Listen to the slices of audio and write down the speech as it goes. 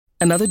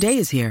Another day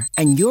is here,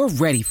 and you're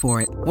ready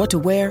for it. What to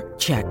wear?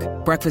 Check.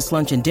 Breakfast,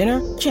 lunch, and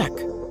dinner? Check.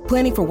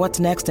 Planning for what's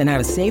next and how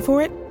to save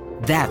for it?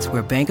 That's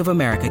where Bank of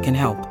America can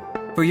help.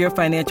 For your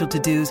financial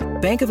to-dos,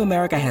 Bank of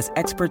America has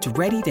experts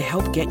ready to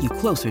help get you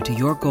closer to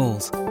your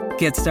goals.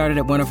 Get started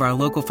at one of our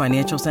local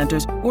financial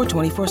centers or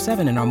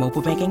 24/7 in our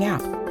mobile banking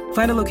app.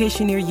 Find a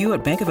location near you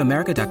at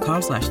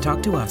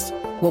bankofamerica.com/talktous.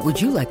 What would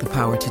you like the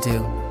power to do?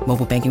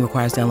 Mobile banking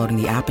requires downloading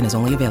the app and is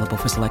only available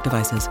for select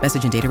devices.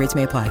 Message and data rates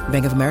may apply.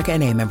 Bank of America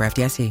N.A., member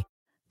FDIC.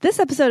 This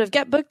episode of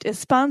Get Booked is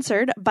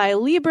sponsored by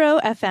Libro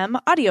FM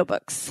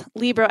Audiobooks.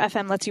 Libro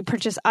FM lets you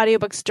purchase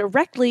audiobooks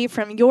directly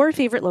from your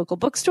favorite local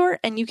bookstore,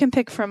 and you can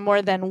pick from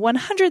more than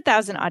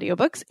 100,000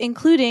 audiobooks,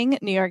 including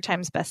New York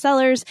Times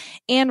bestsellers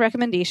and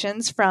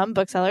recommendations from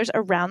booksellers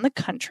around the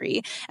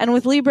country. And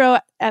with Libro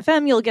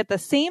FM, you'll get the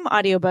same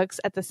audiobooks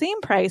at the same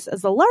price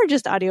as the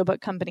largest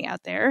audiobook company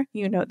out there.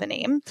 You know the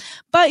name.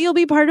 But you'll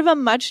be part of a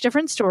much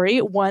different story,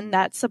 one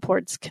that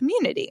supports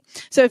community.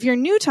 So if you're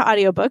new to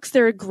audiobooks,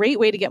 they're a great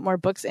way to get more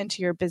books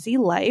into your busy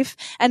life.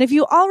 And if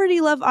you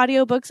already love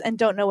audiobooks and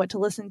don't know what to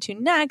listen to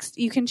next,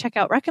 you can check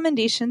out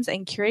recommendations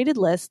and curated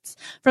lists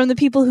from the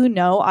people who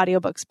know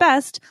audiobooks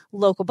best,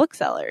 local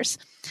booksellers.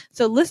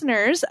 So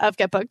listeners of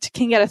Get Booked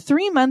can get a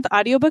 3-month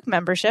audiobook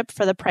membership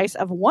for the price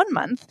of 1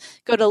 month.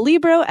 Go to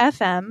Libro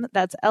FM,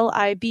 that's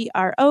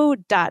libro.fm,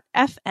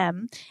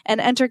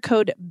 and enter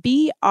code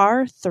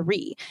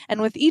BR3. And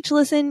with each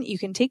listen, you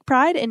can take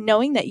pride in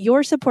knowing that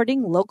you're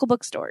supporting local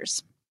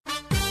bookstores.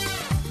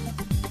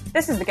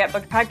 This is the Get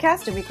Booked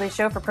Podcast, a weekly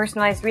show for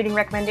personalized reading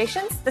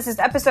recommendations. This is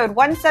episode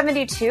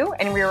 172,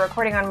 and we are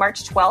recording on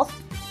March 12th.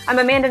 I'm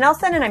Amanda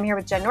Nelson, and I'm here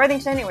with Jen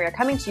Northington, and we are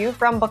coming to you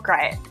from Book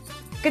Riot.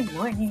 Good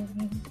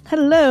morning.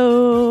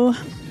 Hello.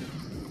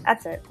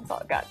 That's it. That's all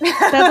I've got.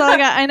 That's all I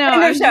got. I know.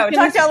 End of show.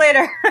 Talk to y'all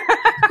later.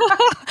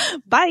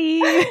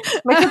 Bye.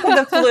 My kids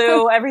have the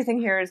flu.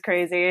 Everything here is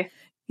crazy.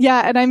 Yeah,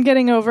 and I'm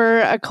getting over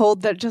a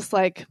cold that just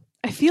like,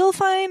 I feel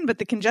fine, but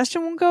the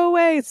congestion won't go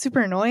away. It's super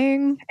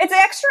annoying. It's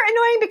extra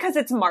annoying because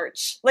it's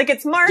March. Like,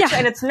 it's March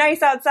and it's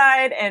nice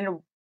outside,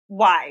 and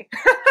why?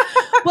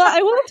 Well,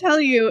 I will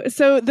tell you,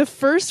 so the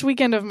first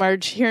weekend of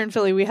March here in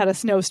Philly, we had a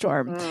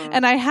snowstorm.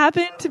 And I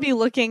happened to be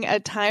looking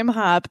at Time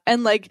Hop,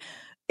 and like,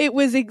 it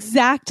was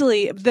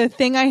exactly the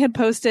thing I had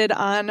posted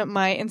on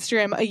my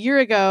Instagram a year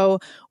ago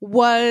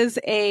was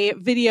a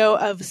video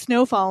of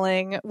snow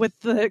falling with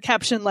the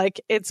caption like,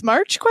 "It's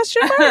March?" ?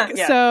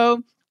 Yeah.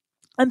 So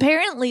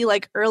apparently,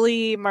 like,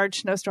 early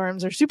March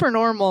snowstorms are super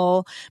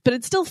normal, but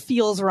it still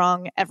feels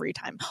wrong every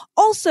time.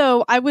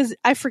 Also, I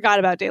forgot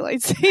about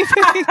daylight savings.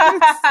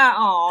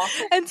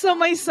 And so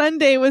my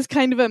Sunday was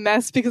kind of a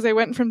mess because I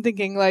went from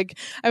thinking like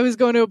I was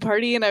going to a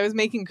party and I was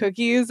making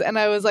cookies and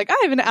I was like, I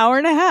have an hour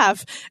and a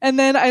half. And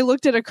then I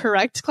looked at a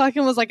correct clock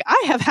and was like,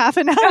 I have half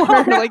an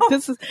hour. Like,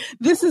 this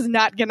is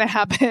not going to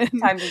happen.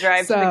 Time to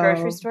drive to the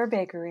grocery store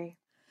bakery.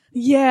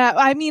 Yeah,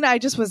 I mean, I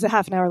just was a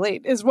half an hour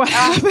late is what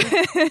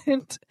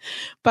happened.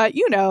 But,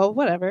 you know,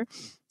 whatever.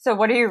 So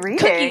what are you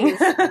reading?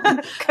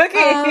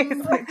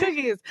 Cookies.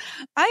 Cookies.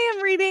 I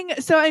am reading,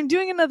 so I'm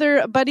doing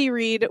another buddy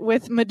read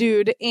with my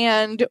dude,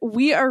 and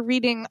we are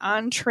reading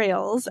On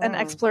Trails, an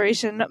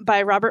exploration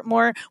by Robert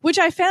Moore, which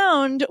I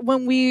found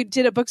when we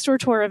did a bookstore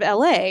tour of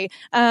LA.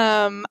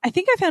 I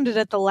think I found it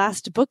at the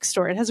Last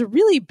Bookstore. It has a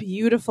really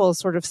beautiful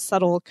sort of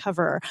subtle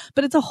cover,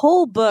 but it's a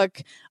whole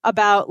book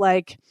about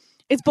like,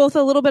 it's both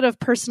a little bit of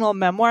personal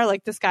memoir,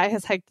 like this guy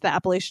has hiked the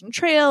Appalachian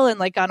Trail and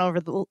like gone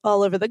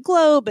all over the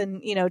globe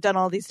and, you know, done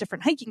all these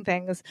different hiking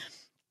things.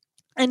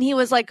 And he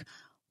was like,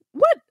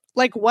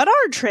 what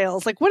are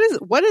trails? Like,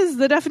 what is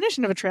the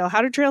definition of a trail?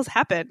 How do trails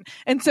happen?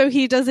 And so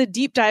he does a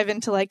deep dive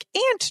into like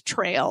ant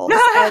trails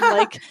and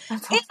like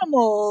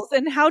animals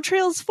and how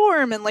trails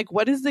form and like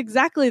what is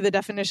exactly the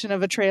definition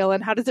of a trail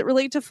and how does it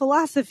relate to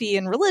philosophy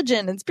and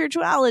religion and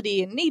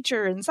spirituality and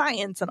nature and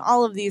science and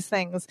all of these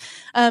things.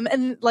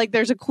 And like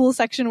there's a cool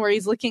section where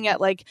he's looking at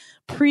like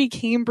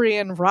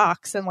Precambrian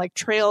rocks and like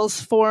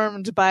trails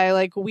formed by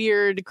like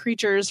weird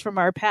creatures from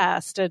our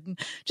past, and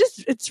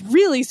just it's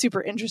really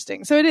super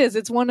interesting. So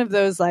it's one of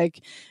those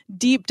like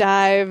deep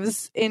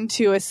dives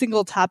into a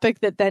single topic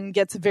that then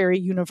gets very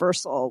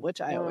universal,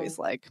 which I always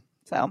like.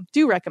 So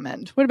do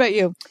recommend. What about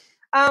you?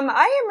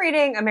 I am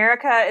reading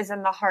America is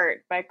in the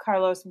Heart by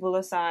Carlos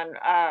Bulosan,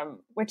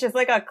 which is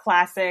like a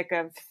classic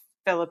of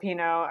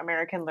Filipino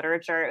American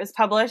literature. It was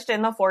published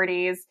in the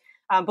 40s.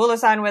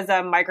 Bulosan was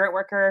a migrant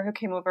worker who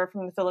came over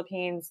from the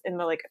Philippines in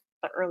the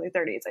early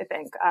 30s, I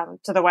think,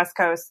 to the West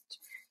Coast,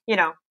 you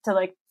know, to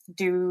like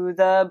do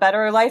the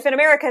better life in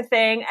America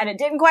thing. And it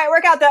didn't quite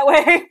work out that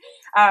way.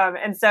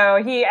 And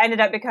so he ended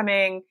up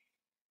becoming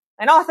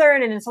an author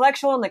and an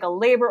intellectual and like a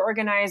labor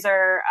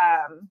organizer,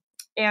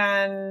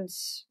 and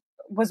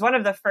was one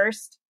of the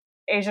first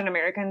Asian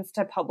Americans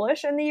to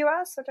publish in the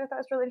US, which I thought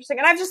was really interesting.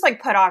 And I've just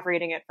like put off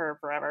reading it for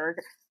forever.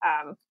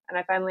 And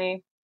I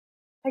finally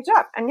picked it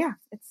up, and yeah,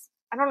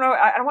 I don't know.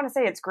 I don't want to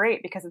say it's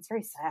great because it's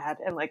very sad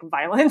and like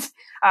violent.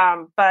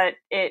 But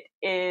it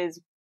is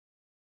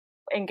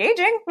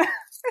engaging.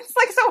 It's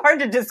like so hard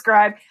to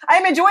describe.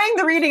 I'm enjoying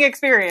the reading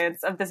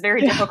experience of this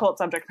very difficult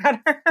subject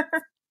matter.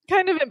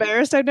 Kind of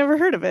embarrassed. I've never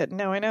heard of it.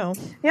 Now I know.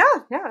 Yeah,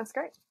 that's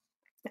great.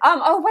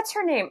 What's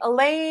her name?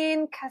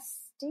 Elaine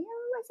Castillo,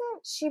 is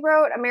it? She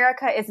wrote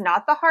America Is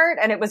Not the Heart,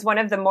 and it was one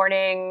of the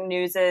Morning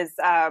News's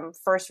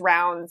first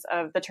rounds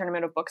of the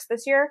Tournament of Books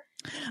this year.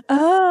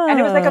 Oh. And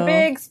it was like a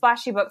big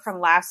splashy book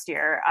from last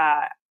year,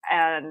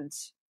 and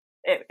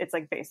it's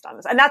like based on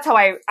this. And that's how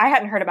I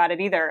hadn't heard about it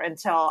either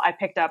until I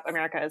picked up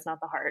America Is Not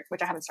the Heart,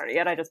 which I haven't started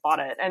yet. I just bought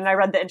it. And I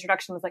read the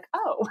introduction and was like,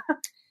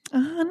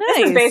 nice.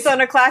 This is based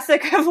on a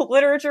classic of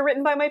literature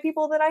written by my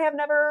people that I have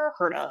never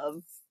heard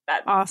of.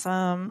 That's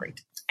awesome. Great.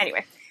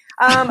 Anyway.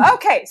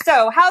 Okay,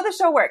 so how the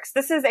show works.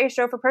 This is a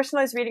show for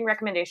personalized reading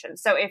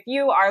recommendations. So if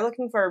you are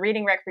looking for a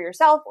reading rec for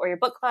yourself or your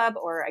book club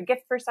or a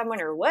gift for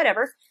someone or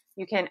whatever,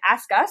 you can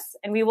ask us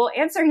and we will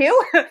answer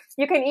you.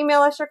 You can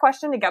email us your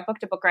question to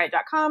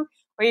getbooktobookriot.com,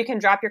 or you can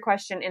drop your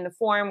question in the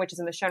form, which is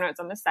in the show notes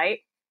on the site.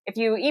 If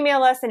you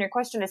email us and your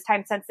question is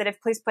time sensitive,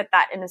 please put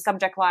that in the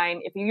subject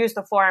line. If you use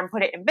the form,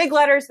 put it in big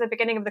letters at the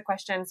beginning of the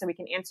question so we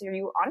can answer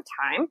you on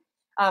time.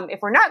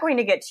 If we're not going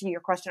to get to your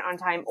question on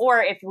time,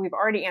 or if we've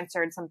already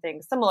answered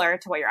something similar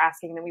to what you're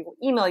asking, then we will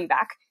email you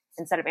back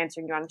instead of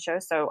answering you on the show.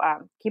 So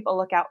keep a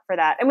lookout for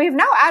that. And we've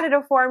now added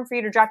a form for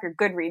you to drop your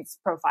Goodreads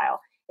profile.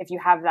 If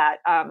you have that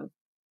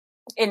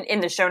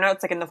in the show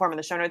notes, like in the form of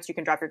the show notes, you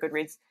can drop your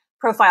Goodreads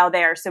profile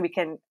there so we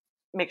can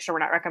make sure we're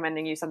not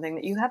recommending you something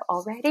that you have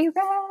already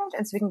read,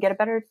 and so we can get a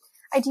better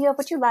idea of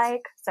what you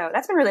like. So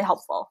that's been really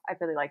helpful. I've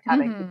really liked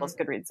having people's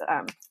Goodreads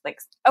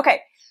links.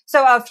 Okay,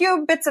 so a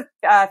few bits of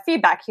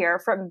feedback here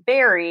from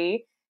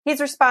Barry. He's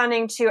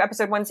responding to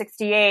episode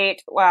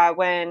 168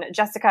 when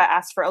Jessica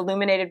asked for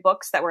illuminated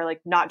books that were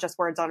like not just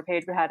words on a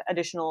page, but had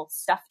additional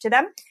stuff to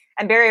them.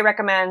 And Barry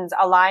recommends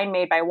A Line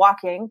Made by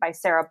Walking by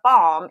Sarah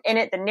Baum. In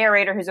it, the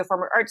narrator, who's a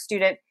former art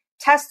student,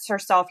 tests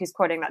herself, he's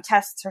quoting that,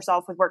 tests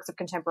herself with works of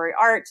contemporary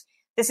art.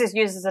 This is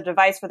used as a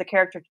device for the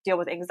character to deal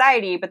with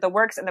anxiety, but the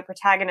works and the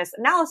protagonist's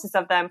analysis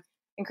of them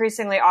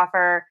increasingly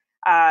offer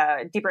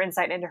deeper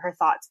insight into her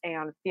thoughts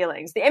and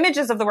feelings. The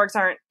images of the works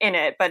aren't in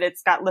it, but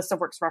it's got lists of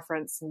works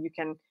referenced, and you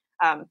can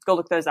go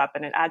look those up,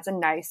 and it adds a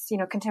nice,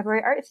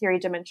 contemporary art theory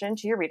dimension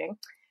to your reading.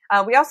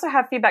 We also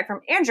have feedback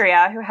from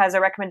Andrea, who has a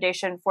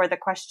recommendation for the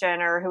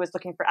questioner who was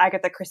looking for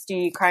Agatha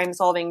Christie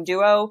crime-solving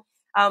duo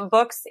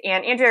books,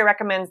 and Andrea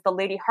recommends the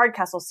Lady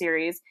Hardcastle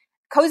series.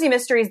 Cozy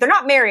mysteries. They're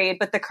not married,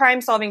 but the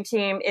crime-solving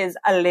team is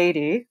a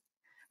lady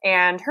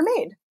and her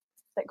maid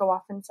that go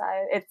off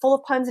inside. It's full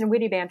of puns and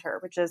witty banter,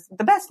 which is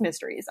the best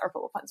mysteries are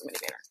full of puns and witty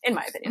banter, in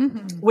my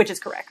opinion, which is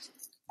correct.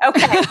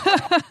 Okay.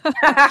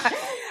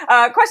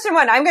 Question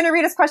one. I'm going to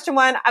read us question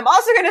one. I'm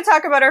also going to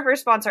talk about our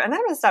first sponsor, and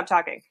then I'm going to stop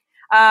talking.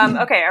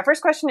 Okay. Our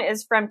first question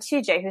is from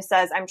TJ, who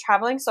says, I'm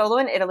traveling solo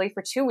in Italy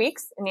for 2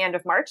 weeks in the end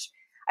of March.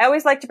 I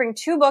always like to bring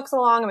 2 books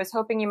along. I was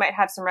hoping you might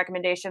have some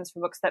recommendations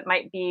for books that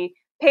might be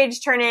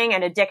page-turning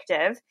and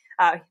addictive.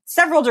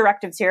 Several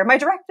directives here. My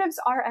directives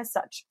are as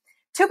such.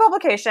 2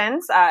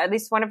 publications, at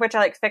least one of which I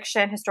like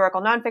fiction. Historical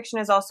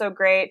nonfiction is also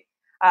great.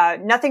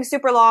 Nothing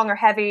super long or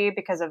heavy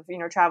because of,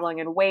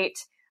 traveling and weight.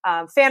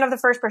 Fan of the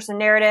first-person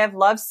narrative.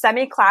 Love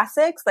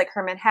semi-classics like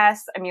Hermann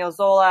Hesse, Emile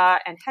Zola,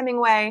 and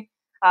Hemingway.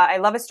 I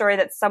love a story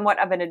that's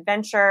somewhat of an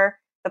adventure.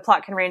 The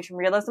plot can range from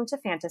realism to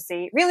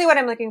fantasy. Really what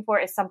I'm looking for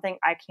is something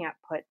I can't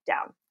put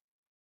down.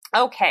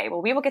 Okay,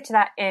 well, we will get to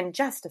that in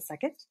just a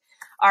second.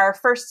 Our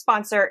first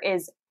sponsor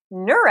is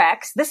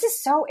Nurex. This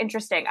is so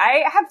interesting.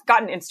 I have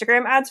gotten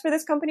Instagram ads for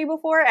this company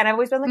before, and I've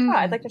always been like,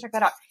 I'd like to check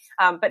that out.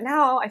 But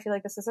now I feel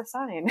like this is a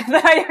sign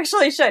that I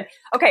actually should.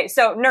 Okay,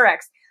 so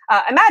Nurex.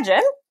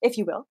 Imagine, if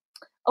you will,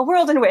 a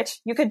world in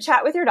which you could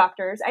chat with your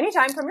doctors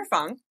anytime from your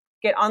phone,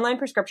 get online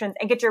prescriptions,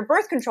 and get your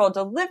birth control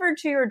delivered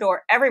to your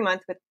door every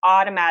month with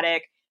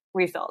automatic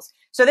refills.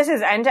 So this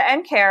is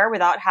end-to-end care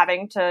without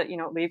having to,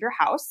 leave your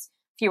house.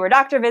 Fewer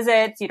doctor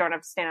visits. You don't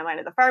have to stand in line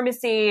at the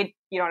pharmacy.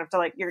 You don't have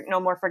to you're no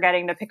more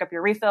forgetting to pick up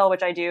your refill,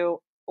 which I do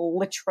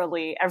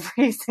literally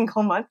every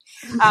single month.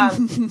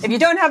 If you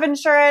don't have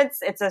insurance,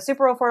 it's a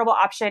super affordable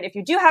option. If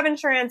you do have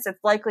insurance,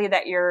 it's likely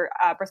that your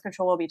birth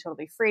control will be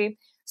totally free.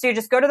 So you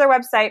just go to their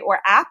website or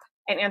app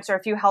and answer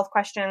a few health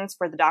questions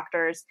for the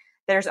doctors.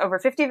 There's over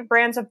 50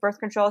 brands of birth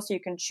control, so you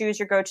can choose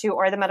your go-to,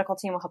 or the medical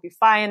team will help you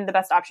find the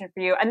best option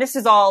for you. And this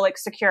is all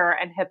secure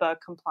and HIPAA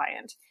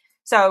compliant.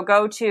 So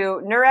go to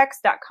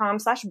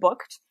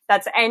nurex.com/booked.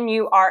 That's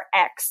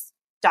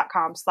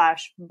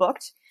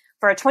NURX.com/booked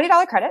for a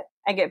 $20 credit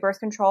and get birth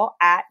control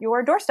at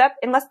your doorstep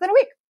in less than a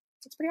week.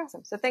 It's pretty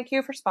awesome. So thank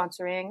you for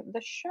sponsoring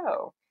the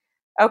show.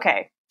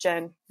 Okay,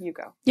 Jen, you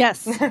go.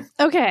 Yes.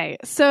 Okay.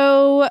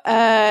 So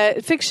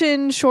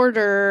fiction,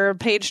 shorter,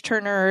 page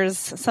turners,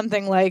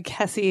 something like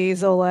Hesse,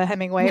 Zola,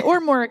 Hemingway, or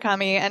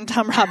Murakami and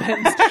Tom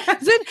Robbins.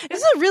 This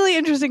is a really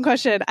interesting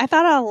question. I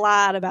thought a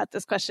lot about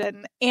this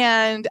question,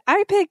 and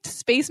I picked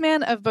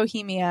Spaceman of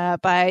Bohemia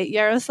by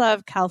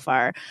Yaroslav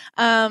Kalfar.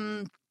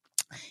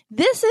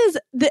 this is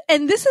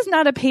this is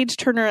not a page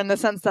turner in the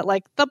sense that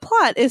like the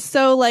plot is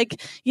so like,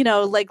 you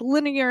know, like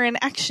linear and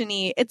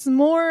actiony. It's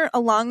more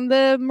along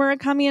the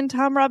Murakami and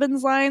Tom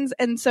Robbins lines.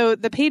 And so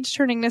the page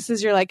turningness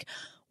is you're like,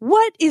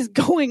 what is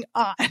going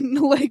on?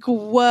 Like,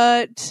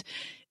 what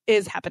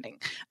is happening?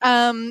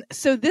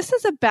 So this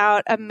is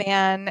about a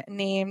man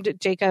named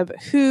Jacob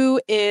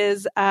who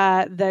is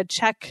the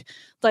Czech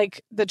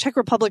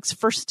Republic's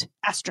first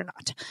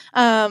astronaut.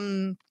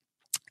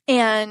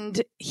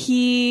 And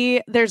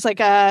there's like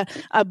a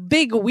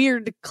big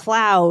weird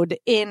cloud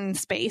in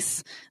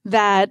space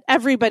that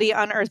everybody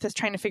on Earth is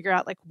trying to figure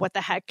out, like, what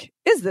the heck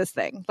is this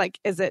thing? Like,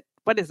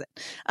 what is it?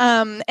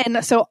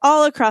 And so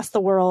all across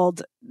the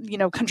world, you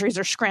know, countries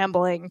are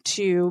scrambling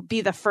to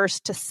be the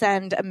first to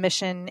send a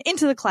mission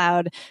into the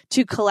cloud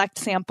to collect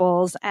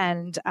samples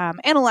and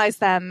analyze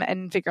them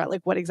and figure out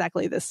like what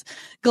exactly this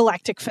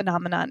galactic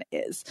phenomenon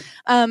is.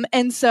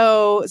 And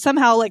so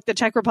somehow like the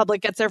Czech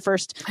Republic gets there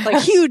first,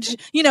 like huge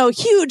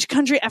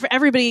country.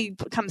 Everybody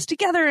comes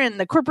together and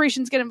the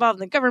corporations get involved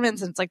in the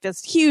governments. And it's like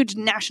this huge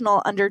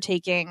national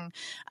undertaking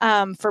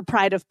for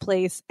pride of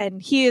place.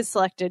 And he is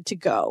selected to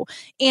go.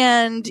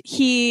 And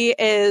he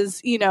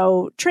is, you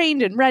know,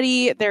 trained and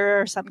ready.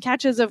 There are some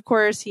catches, of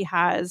course. He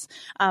has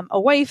a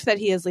wife that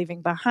he is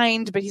leaving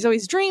behind, but he's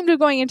always dreamed of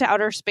going into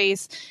outer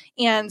space.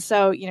 And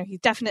so, you know,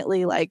 he's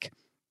definitely like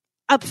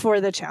up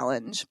for the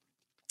challenge.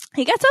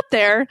 He gets up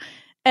there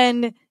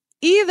and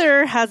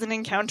either has an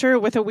encounter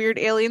with a weird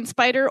alien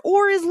spider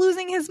or is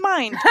losing his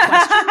mind.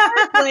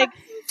 Like,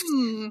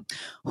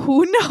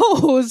 who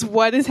knows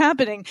what is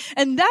happening?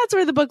 And that's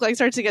where the book like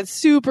starts to get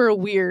super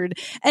weird.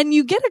 And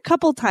you get a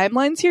couple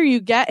timelines here. You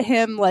get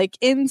him like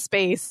in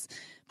space,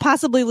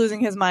 possibly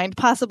losing his mind,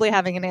 possibly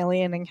having an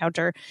alien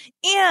encounter.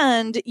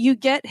 And you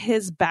get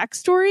his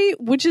backstory,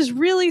 which is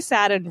really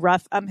sad and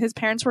rough. His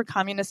parents were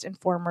communist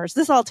informers.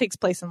 This all takes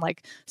place in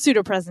like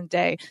pseudo present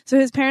day. So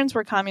his parents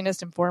were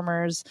communist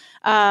informers,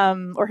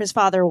 or his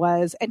father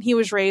was, and he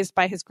was raised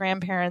by his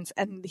grandparents.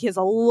 And he has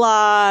a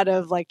lot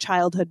of like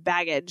childhood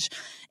baggage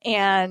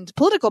and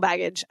political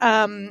baggage.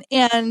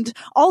 And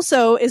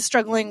also is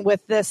struggling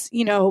with this,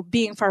 you know,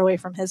 being far away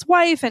from his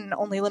wife and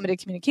only limited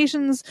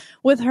communications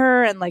with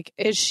her. And like,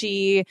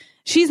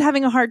 she's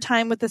having a hard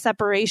time with the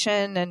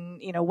separation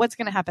and, you know, what's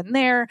going to happen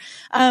there.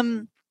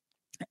 And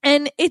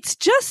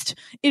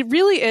it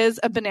really is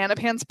a banana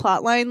pants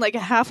plotline. Like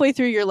halfway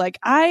through, you're like,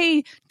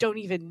 I don't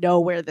even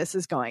know where this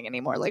is going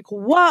anymore. Like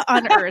what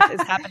on earth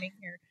is happening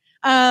here?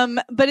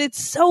 But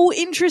it's so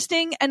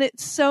interesting and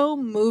it's so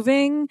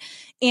moving.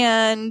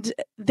 And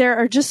there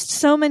are just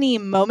so many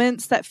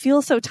moments that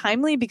feel so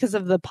timely because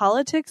of the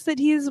politics that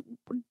he's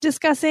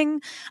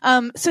discussing.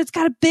 So it's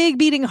got a big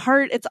beating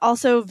heart. It's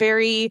also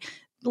very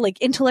like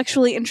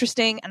intellectually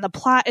interesting, and the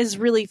plot is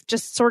really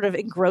just sort of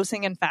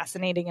engrossing and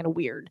fascinating and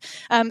weird.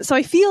 So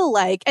I feel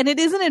like, and it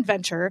is an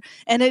adventure,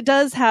 and it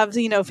does have,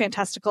 you know,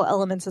 fantastical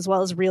elements as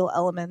well as real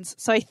elements.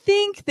 So I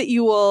think that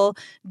you will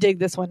dig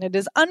this one. It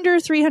is under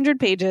 300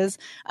 pages,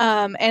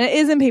 and it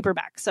is in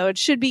paperback, so it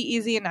should be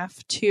easy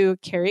enough to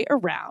carry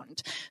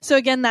around. So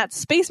again, that's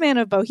Spaceman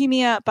of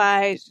Bohemia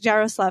by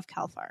Jaroslav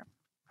Kalfar.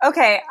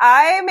 Okay,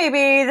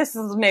 this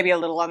is maybe a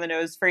little on the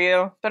nose for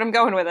you, but I'm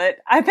going with it.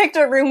 I picked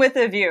A Room with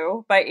a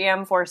View by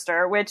E.M.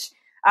 Forster, which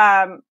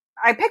I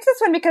picked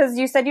this one because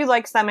you said you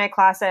like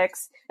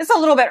semi-classics. It's a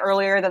little bit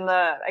earlier than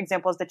the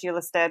examples that you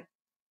listed.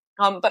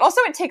 But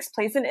also it takes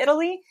place in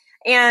Italy.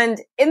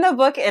 And in the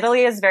book,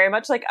 Italy is very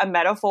much like a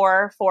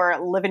metaphor for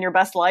living your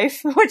best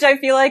life, which I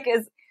feel like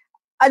is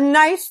a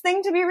nice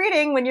thing to be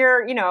reading when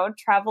you're, you know,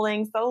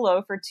 traveling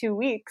solo for 2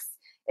 weeks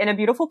in a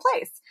beautiful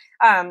place.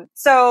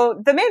 So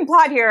the main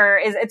plot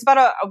here is it's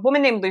about a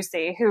woman named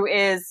Lucy who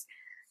is,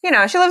 you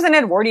know, she lives in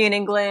Edwardian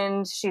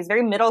England. She's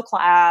very middle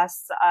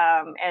class,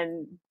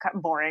 and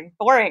boring.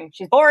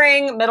 She's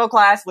boring, middle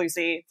class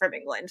Lucy from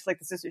England. Like,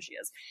 this is who she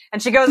is.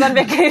 And she goes on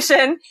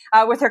vacation,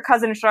 with her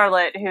cousin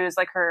Charlotte, who's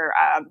like her,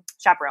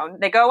 chaperone.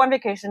 They go on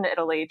vacation to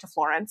Italy, to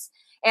Florence.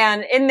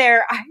 And in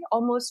their, I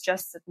almost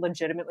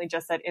legitimately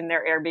just said in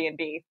their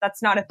Airbnb.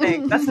 That's not a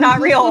thing. That's not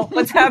real.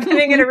 What's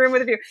happening in A Room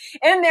with a View.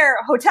 In their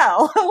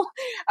hotel,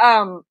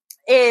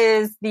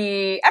 is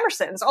the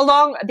Emersons.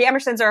 The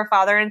Emersons are a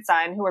father and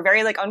son who are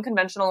very like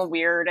unconventional and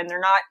weird, and they're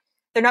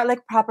not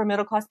like proper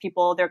middle class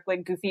people. They're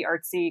like goofy,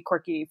 artsy,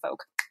 quirky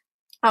folk.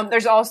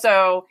 There's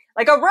also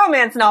like a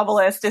romance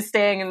novelist is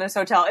staying in this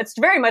hotel. It's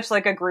very much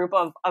like a group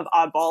of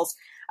oddballs.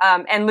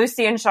 And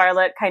Lucy and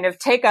Charlotte kind of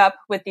take up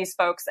with these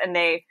folks, and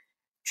they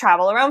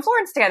travel around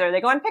Florence together. They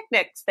go on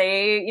picnics.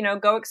 They, you know,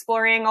 go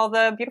exploring all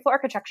the beautiful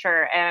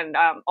architecture and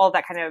all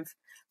that kind of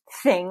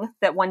thing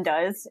that one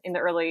does in the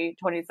early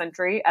 20th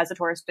century as a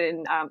tourist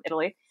in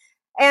Italy.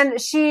 And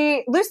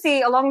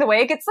Lucy, along the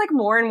way, gets like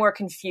more and more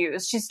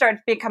confused. She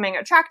starts becoming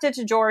attracted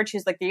to George,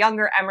 who's like the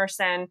younger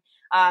Emerson,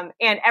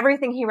 and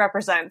everything he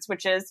represents,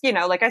 which is, you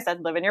know, like I said,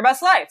 living your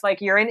best life.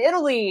 Like, you're in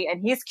Italy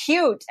and he's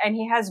cute and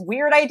he has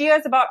weird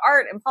ideas about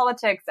art and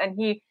politics, and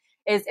he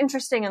is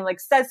interesting and like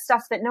says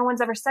stuff that no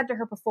one's ever said to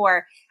her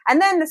before.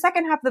 And then the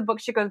second half of the book,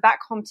 she goes back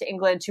home to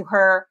England to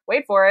her,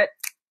 wait for it,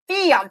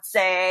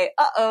 fiance.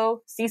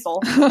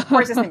 Cecil. Of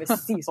course, his name is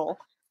Cecil.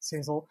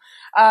 Cecil.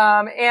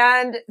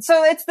 And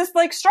so it's this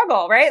like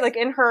struggle, right? Like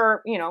in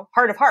her,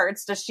 heart of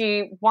hearts, does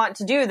she want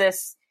to do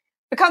this,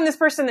 become this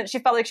person that she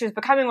felt like she was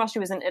becoming while she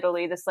was in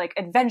Italy, this like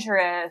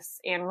adventurous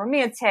and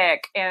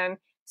romantic and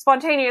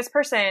spontaneous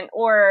person,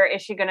 or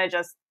is she going to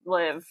just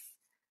live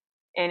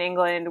in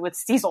England with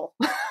Cecil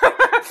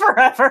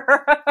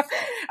forever?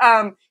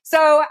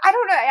 So I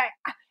don't know.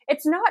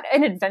 It's not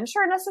an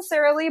adventure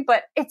necessarily,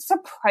 but it's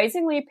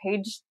surprisingly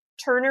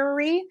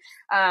page-turnery.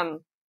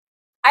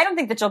 I don't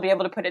think that you'll be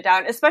able to put it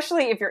down,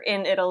 especially if you're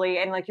in Italy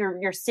and like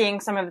you're seeing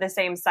some of the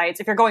same sites.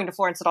 If you're going to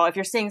Florence at all, if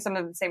you're seeing some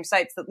of the same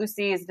sites that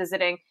Lucy is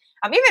visiting,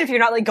 even if you're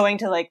not like going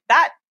to like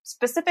that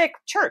specific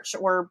church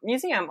or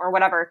museum or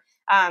whatever,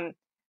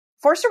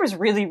 Forster was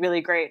really,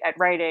 really great at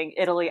writing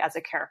Italy as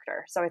a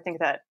character. So I think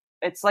that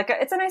it's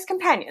a nice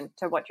companion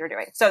to what you're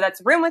doing. So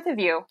that's Room with a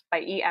View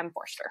by E.M.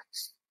 Forster.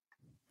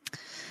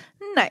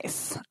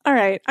 Nice. All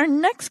right. Our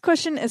next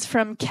question is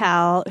from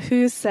Cal,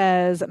 who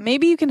says,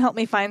 maybe you can help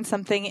me find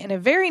something in a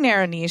very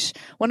narrow niche.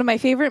 One of my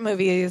favorite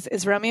movies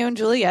is Romeo and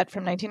Juliet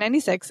from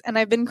 1996, and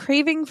I've been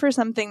craving for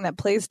something that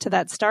plays to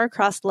that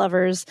star-crossed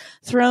lovers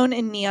thrown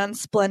in neon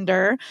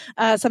splendor,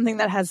 something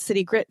that has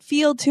city grit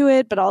feel to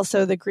it, but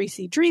also the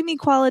greasy, dreamy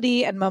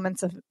quality and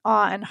moments of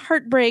awe and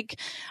heartbreak.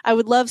 I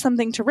would love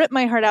something to rip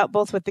my heart out,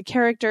 both with the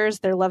characters,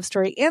 their love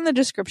story, and the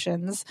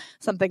descriptions.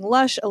 Something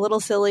lush, a little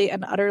silly,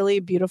 and utterly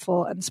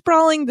beautiful and sprawling.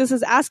 This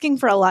is asking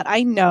for a lot.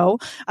 I know.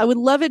 I would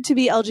love it to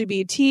be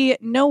LGBT.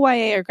 No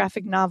YA or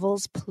graphic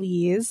novels,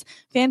 please.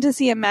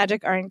 Fantasy and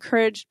magic are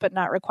encouraged, but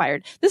not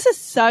required. This is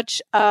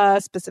such a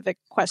specific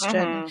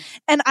question.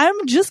 And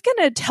I'm just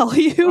going to tell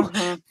you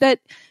that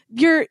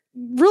you're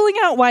ruling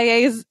out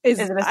YA is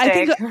a mistake. I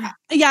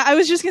think, I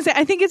was just going to say,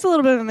 I think it's a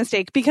little bit of a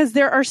mistake because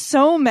there are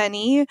so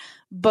many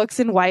books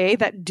in YA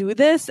that do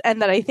this,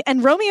 and that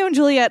and Romeo and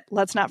Juliet,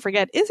 let's not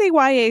forget, is a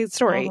YA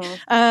story.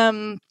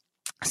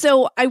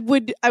 So I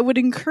would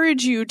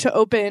encourage you to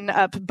open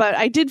up, but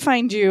I did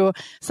find you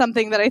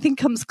something that I think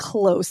comes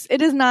close.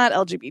 It is not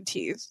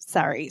LGBT.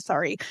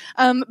 Sorry.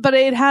 But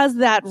it has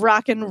that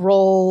rock and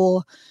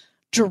roll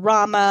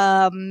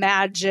drama,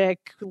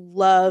 magic,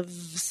 love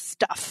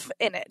stuff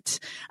in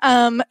it.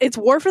 It's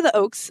War for the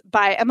Oaks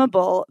by Emma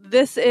Bull.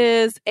 This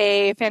is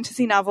a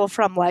fantasy novel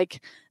from like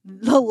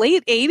the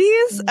late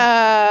 80s.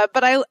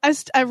 But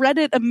I read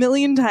it a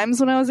million times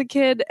when I was a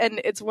kid,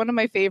 and it's one of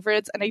my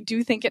favorites. And I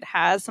do think it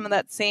has some of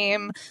that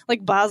same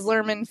like Baz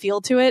Luhrmann feel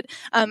to it.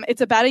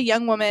 It's about a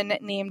young woman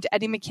named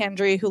Eddie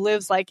McKendry who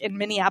lives like in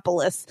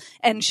Minneapolis,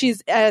 and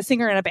she's a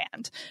singer in a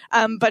band.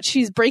 But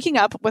she's breaking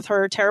up with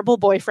her terrible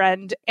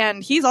boyfriend,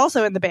 and he's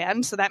also in the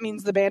band. So that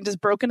means the band is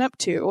broken up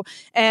too.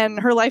 And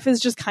her life is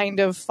just kind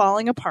of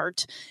falling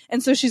apart.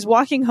 And so she's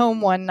walking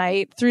home one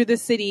night through the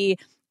city,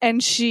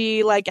 and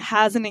she like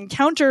has an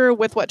encounter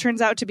with what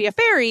turns out to be a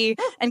fairy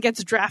and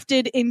gets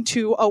drafted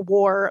into a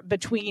war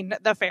between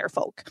the fair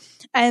folk.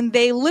 And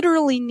they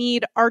literally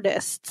need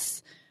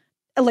artists,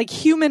 like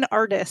human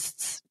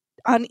artists,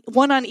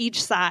 one on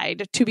each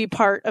side to be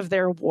part of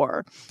their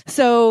war.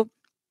 So,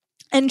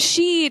 and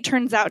she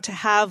turns out to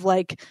have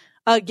like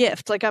a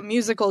gift, like a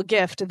musical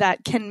gift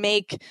that can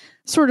make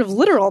sort of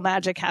literal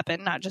magic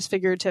happen, not just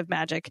figurative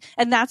magic.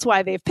 And that's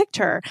why they've picked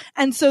her.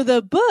 And so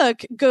the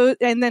book goes,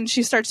 and then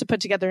she starts to put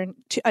together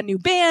a new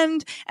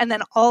band. And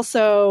then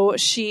also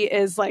she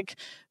is like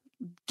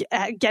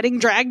getting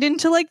dragged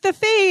into like the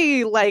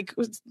Fae, like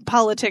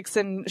politics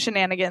and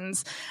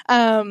shenanigans.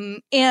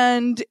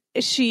 And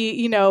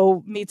she,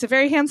 meets a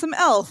very handsome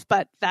elf,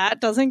 but that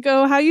doesn't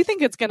go how you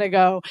think it's going to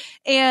go.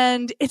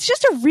 And it's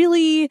just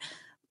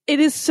it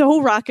is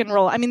so rock and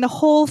roll. I mean, the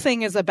whole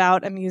thing is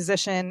about a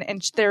musician,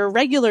 and there are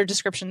regular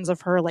descriptions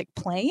of her like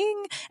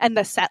playing and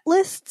the set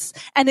lists.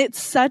 And it's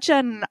such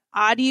an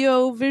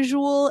audio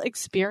visual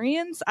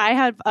experience. I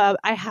have a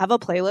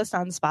playlist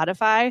on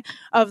Spotify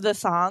of the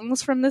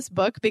songs from this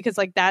book because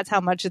like that's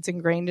how much it's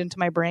ingrained into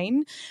my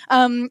brain.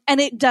 And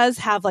it does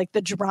have like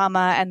the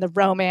drama and the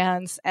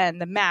romance and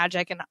the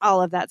magic and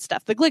all of that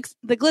stuff. The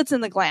glitz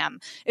and the glam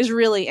is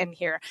really in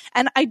here.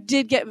 And I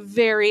did get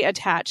very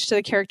attached to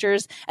the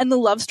characters, and the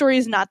love story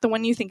is not the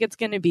one you think it's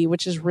going to be,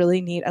 which is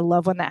really neat. I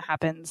love when that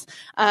happens.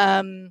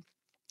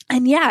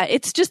 And yeah,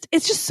 it's just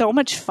so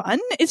much fun.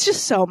 It's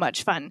just so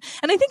much fun.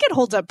 And I think it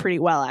holds up pretty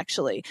well,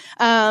 actually.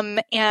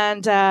 There's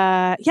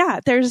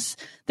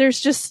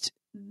just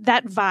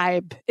that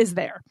vibe is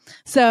there.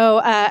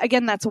 So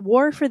again, that's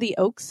War for the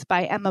Oaks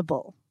by Emma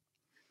Bull.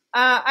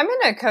 I'm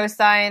going to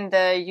co-sign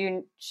the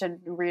you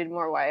should read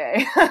more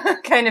YA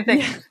kind of thing.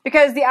 Yeah.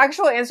 Because the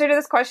actual answer to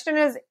this question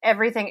is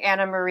everything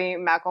Anna Marie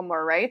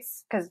McElmore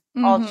writes, because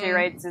all she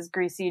writes is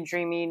greasy,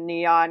 dreamy,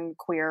 neon,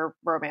 queer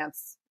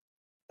romance.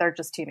 They're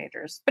just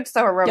teenagers. But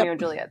so are Romeo and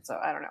Juliet, so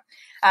I don't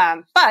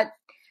know. But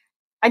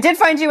I did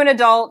find you an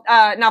adult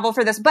novel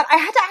for this, but I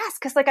had to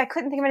ask because like I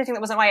couldn't think of anything that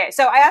wasn't YA.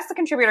 So I asked the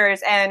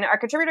contributors, and our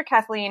contributor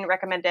Kathleen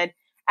recommended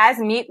As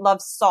Meat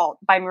Loves Salt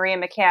by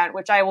Maria McCann,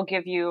 which I will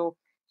give you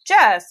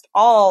just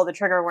all the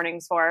trigger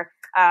warnings for.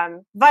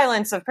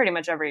 violence of pretty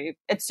much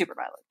it's super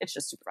violent. It's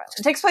just super violent.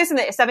 It takes place in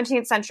the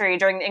 17th century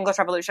during the English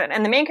Revolution.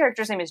 And the main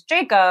character's name is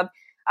Jacob.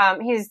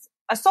 He's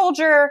a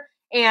soldier.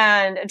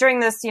 And during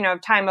this,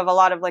 time of a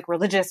lot of like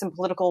religious and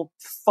political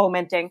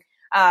fomenting,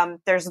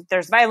 there's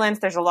violence.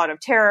 There's a lot of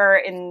terror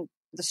in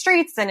the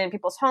streets and in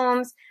people's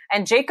homes.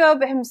 And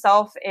Jacob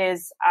himself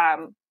is, I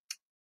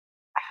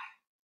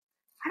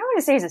don't want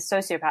to say he's a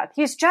sociopath.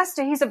 He's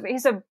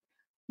a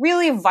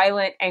really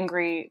violent,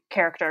 angry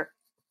character.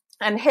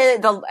 And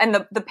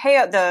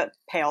the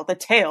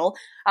tale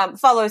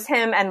follows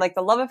him and like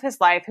the love of his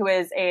life, who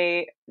is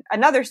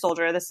another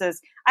soldier.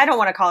 I don't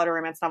want to call it a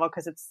romance novel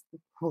because it's,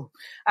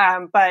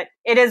 but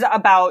it is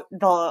about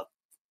the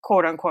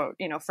quote unquote,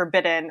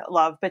 forbidden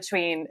love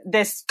between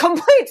this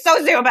complete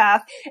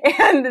sociopath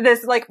and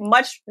this like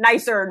much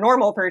nicer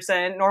normal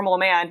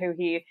man who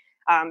he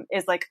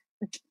is like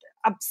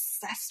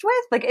obsessed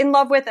with, like in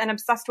love with and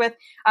obsessed with.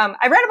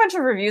 I read a bunch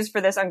of reviews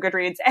for this on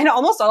Goodreads, and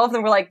almost all of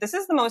them were like, this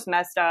is the most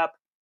messed up,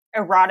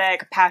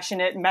 erotic,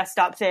 passionate, messed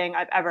up thing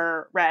I've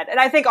ever read. And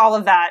I think all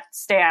of that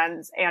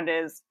stands and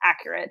is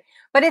accurate.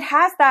 But it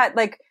has that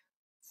like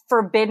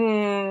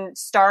forbidden,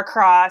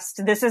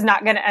 star-crossed, this is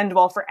not going to end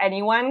well for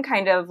anyone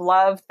kind of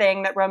love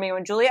thing that Romeo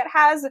and Juliet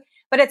has.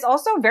 But it's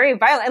also very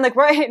violent. And like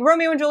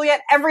Romeo and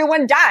Juliet,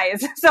 everyone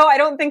dies. So I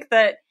don't think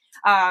that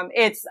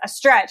it's a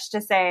stretch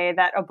to say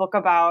that a book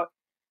about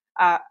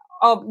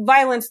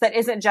violence that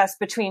isn't just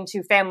between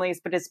two families,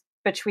 but is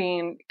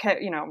between,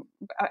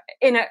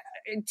 it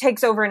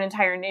takes over an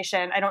entire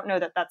nation. I don't know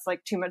that that's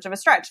like too much of a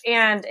stretch.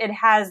 And it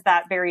has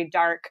that very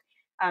dark,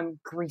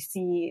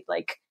 greasy,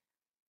 like,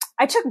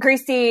 I took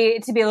greasy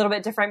to be a little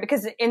bit different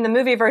because in the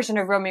movie version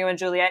of Romeo and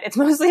Juliet, it's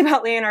mostly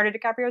about Leonardo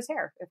DiCaprio's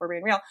hair, if we're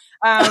being real.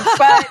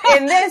 But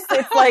in this,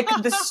 it's like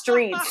the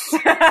streets.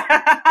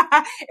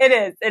 It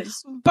is.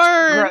 It's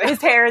burn.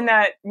 His hair in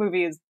that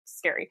movie is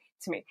scary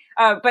to me.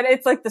 But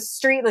it's like the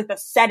street, like the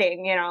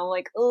setting,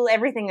 like, ooh,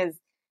 everything is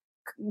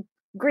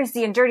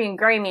greasy and dirty and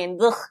grimy and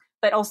ugh,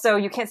 but also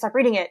you can't stop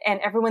reading it and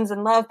everyone's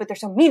in love, but they're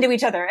so mean to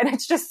each other. And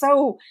it's just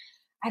so,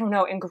 I don't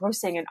know,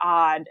 engrossing and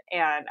odd.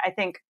 And I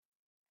think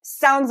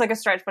sounds like a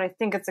stretch, but I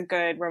think it's a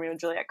good Romeo and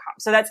Juliet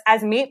comp. So that's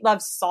As Meat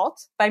Loves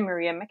Salt by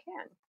Maria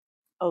McCann.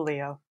 Oh,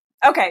 Leo.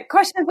 Okay,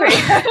 question 3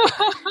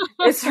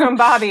 is from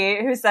Bobby,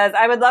 who says,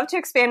 I would love to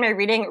expand my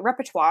reading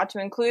repertoire to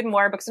include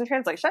more books in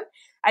translation.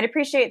 I'd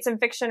appreciate some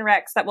fiction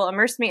recs that will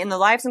immerse me in the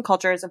lives and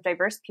cultures of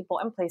diverse people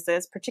and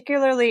places,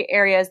 particularly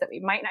areas that we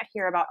might not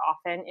hear about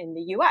often in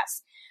the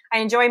U.S. I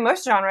enjoy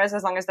most genres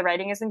as long as the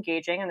writing is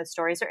engaging and the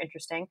stories are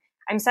interesting.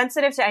 I'm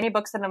sensitive to any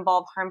books that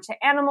involve harm to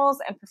animals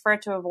and prefer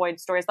to avoid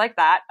stories like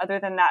that.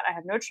 Other than that, I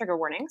have no trigger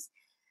warnings.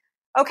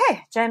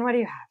 Okay, Jen, what do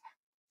you have?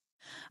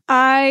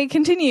 I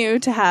continue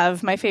to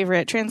have my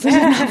favorite translated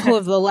novel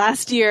of the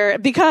last year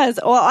because,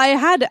 I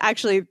had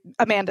actually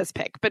Amanda's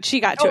pick, but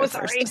she got to it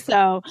first,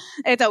 so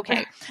it's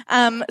okay.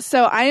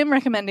 So I am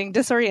recommending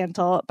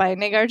Disoriental by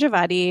Negar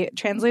Javadi,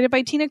 translated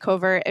by Tina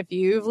Cover. If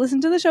you've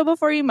listened to the show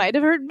before, you might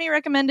have heard me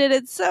recommend it.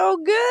 It's so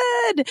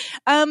good.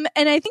 And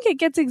I think it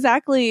gets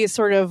exactly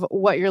sort of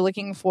what you're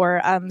looking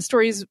for.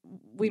 Stories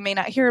we may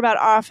not hear about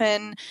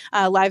often,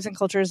 lives and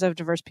cultures of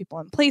diverse people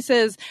and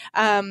places,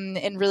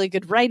 and really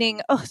good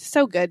writing. Oh,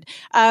 so good.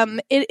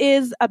 It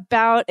is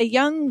about a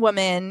young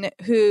woman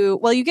who,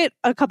 you get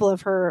a couple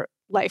of her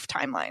life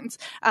timelines,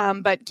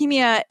 but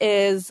Kimia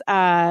is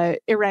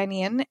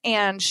Iranian,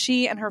 and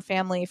she and her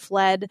family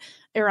fled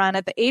Iran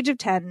at the age of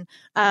 10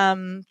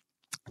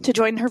 to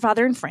join her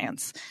father in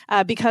France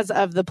because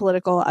of the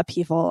political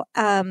upheaval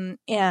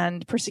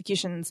and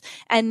persecutions.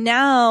 And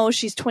now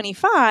she's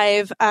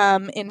 25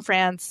 in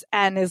France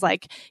and is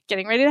like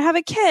getting ready to have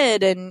a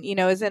kid and,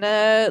 is in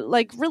a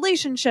like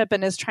relationship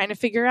and is trying to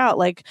figure out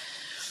like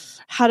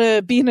how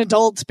to be an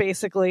adult,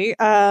 basically,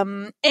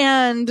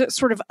 and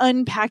sort of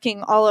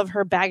unpacking all of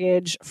her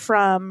baggage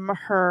from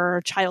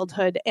her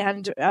childhood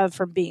and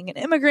from being an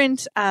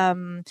immigrant,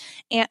 and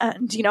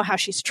how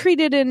she's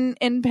treated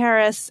in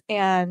Paris,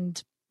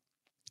 and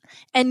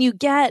you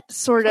get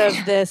sort of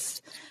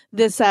this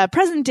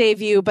present day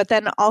view, but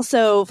then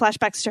also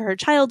flashbacks to her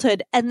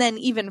childhood. And then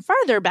even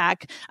farther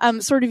back,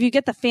 sort of you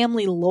get the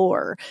family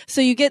lore.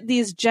 So you get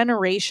this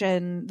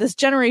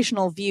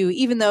generational view,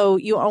 even though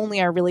you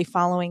only are really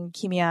following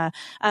Kimia.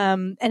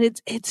 And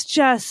it's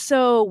just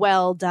so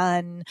well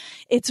done.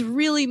 It's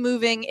really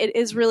moving. It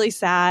is really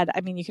sad.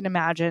 I mean, you can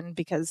imagine,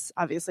 because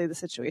obviously the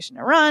situation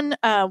in Iran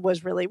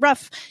was really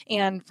rough.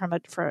 And from a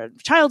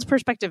child's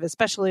perspective,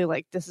 especially,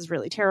 like, this is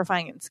really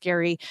terrifying and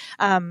scary.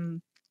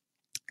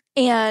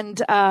 And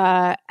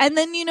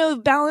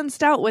then,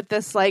 balanced out with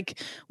this,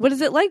 like, what is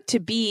it like to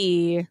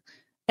be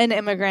an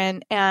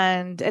immigrant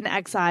and an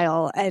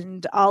exile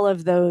and all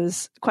of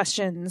those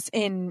questions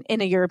in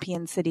a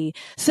European city.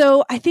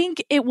 So I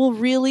think it will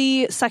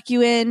really suck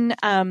you in.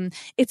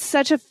 It's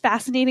such a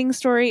fascinating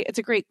story. It's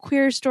a great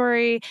queer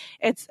story.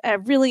 It's a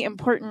really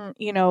important,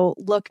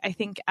 look, I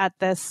think, at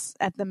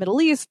the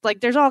Middle East. Like,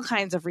 there's all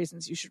kinds of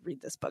reasons you should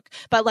read this book,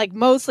 but like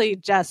mostly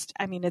it's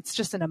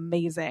just an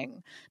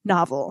amazing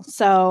novel.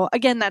 So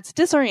again, that's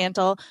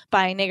Disoriental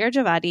by Negar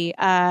Javadi,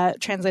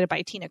 translated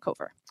by Tina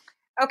Cover.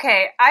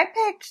 Okay, I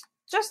picked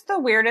just the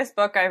weirdest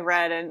book I've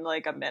read in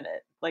like a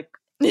minute,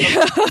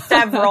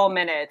 several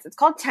minutes. It's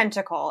called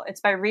Tentacle. It's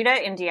by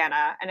Rita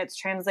Indiana, and it's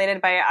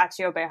translated by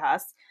Accio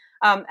Bejas.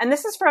 And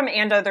this is from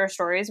And Other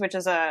Stories, which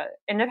is a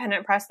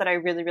independent press that I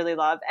really, really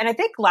love. And I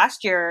think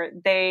last year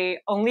they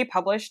only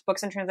published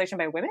books in translation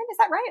by women. Is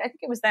that right? I think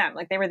it was them.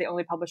 Like, they were the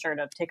only publisher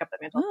to take up that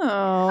mantle.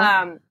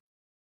 Oh.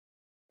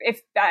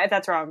 If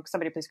that's wrong,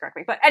 somebody please correct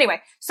me. But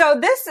anyway, so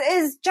this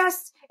is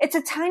it's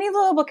a tiny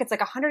little book. It's like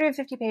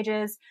 150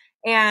 pages.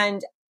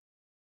 And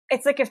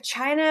it's like if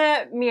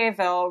China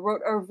Miéville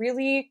wrote a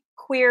really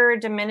queer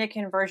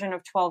Dominican version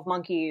of 12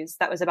 Monkeys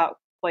that was about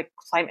like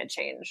climate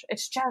change.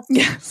 It's just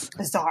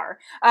bizarre.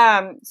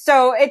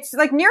 So it's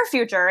like near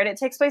future, and it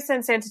takes place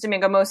in Santo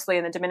Domingo, mostly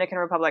in the Dominican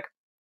Republic.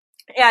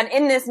 And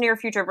in this near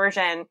future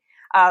version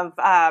of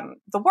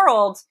the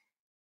world,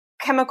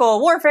 chemical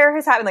warfare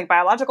has happened, like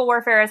biological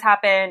warfare has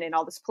happened, and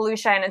all this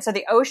pollution. And so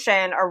the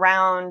ocean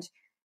around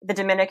the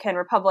Dominican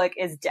Republic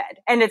is dead,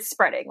 and it's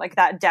spreading. Like,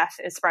 that death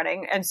is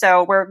spreading. And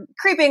so we're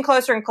creeping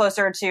closer and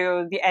closer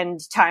to the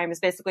end times,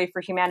 basically,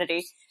 for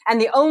humanity. And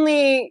the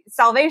only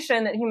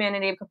salvation that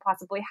humanity could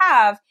possibly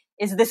have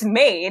is this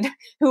maid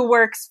who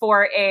works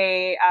for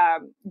a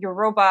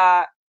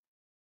Yoruba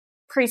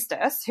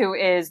priestess, who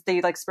is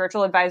the like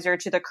spiritual advisor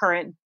to the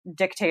current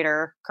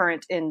dictator,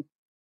 current in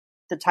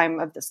the time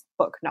of this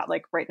book, not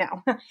like right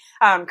now,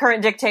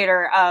 current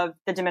dictator of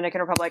the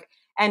Dominican Republic.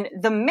 And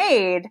the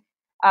maid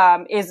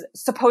is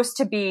supposed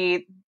to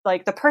be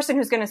like the person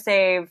who's going to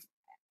save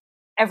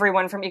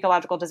everyone from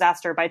ecological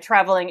disaster by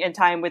traveling in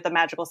time with the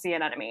magical sea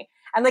anemone.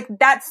 And like,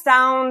 that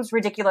sounds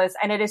ridiculous,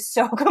 and it is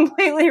so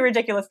completely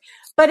ridiculous,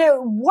 but it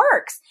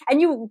works.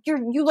 And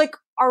you like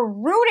are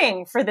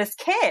rooting for this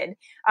kid.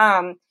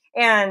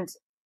 And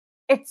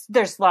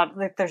there's a lot,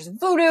 like, there's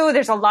voodoo,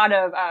 there's a lot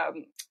of,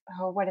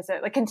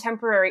 like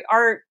contemporary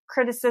art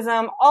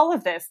criticism, all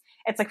of this.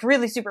 It's like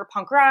really super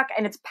punk rock,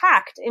 and it's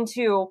packed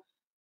into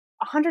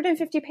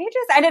 150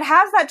 pages. And it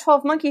has that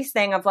 12 Monkeys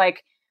thing of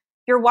like,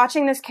 you're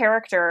watching this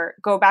character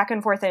go back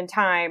and forth in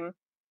time,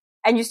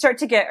 and you start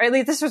to get, or at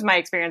least this was my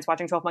experience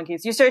watching 12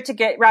 Monkeys, you start to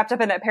get wrapped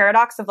up in that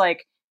paradox of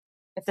like,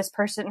 if this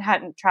person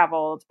hadn't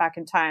traveled back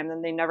in time,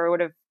 then they never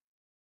would have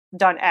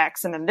done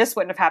X, and then this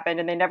wouldn't have happened,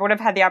 and they never would have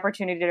had the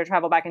opportunity to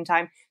travel back in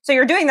time. So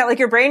you're doing that, like,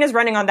 your brain is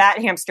running on that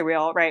hamster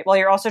wheel, right? While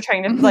you're also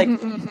trying to like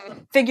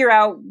figure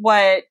out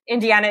what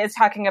Indiana is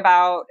talking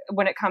about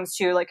when it comes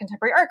to like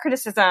contemporary art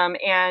criticism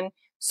and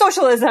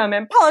socialism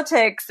and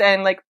politics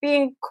and like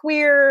being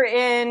queer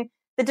in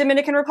the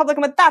Dominican Republic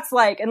and what that's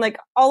like. And like,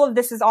 all of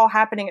this is all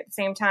happening at the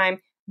same time,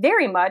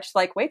 very much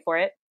like, wait for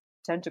it,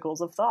 Tentacles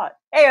of Thought.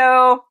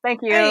 Heyo,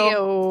 thank you.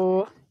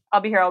 Heyo.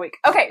 I'll be here all week.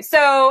 Okay,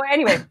 so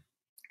anyway.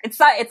 It's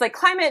like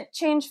climate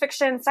change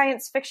fiction,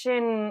 science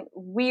fiction,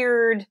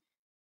 weird,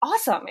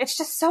 awesome. It's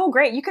just so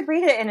great. You could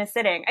read it in a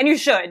sitting, and you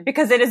should,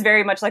 because it is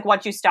very much like,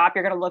 once you stop,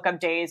 you're going to look up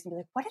days and be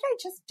like, what did I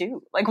just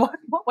do? Like, what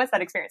was that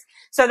experience?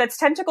 So that's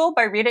Tentacle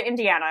by Rita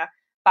Indiana,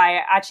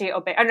 by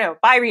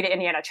Rita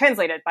Indiana,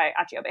 translated by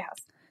Accio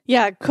Bejas.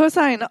 Yeah,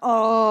 cosign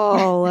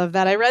all of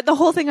that. I read the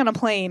whole thing on a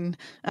plane.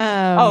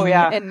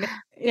 And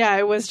yeah,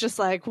 it was just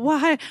like,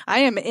 why? I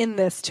am in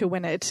this to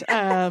win it.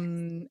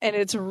 And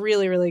it's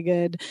really, really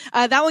good.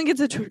 That one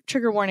gets a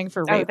trigger warning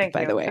for rape,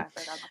 by the way.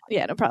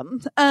 Yeah, no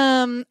problem.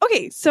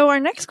 Okay, so our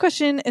next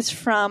question is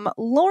from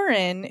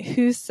Lauren,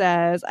 who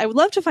says, I would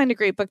love to find a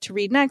great book to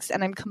read next,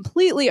 and I'm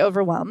completely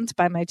overwhelmed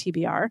by my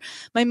TBR.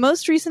 My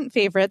most recent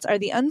favorites are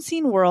The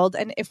Unseen World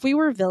and If We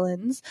Were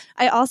Villains.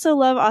 I also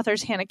love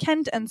authors Hannah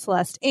Kent and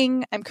Celeste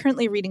Ng. I'm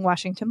currently reading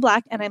Washington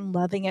Black, and I'm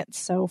loving it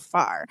so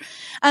far.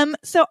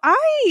 So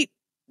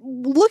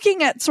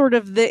looking at sort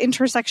of the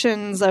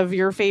intersections of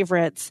your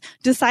favorites,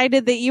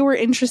 decided that you were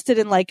interested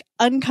in like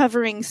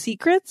uncovering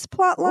secrets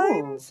plot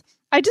lines.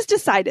 I just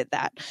decided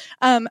that.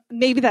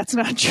 Maybe that's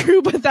not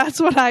true, but that's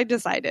what I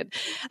decided.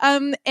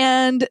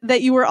 And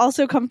that you were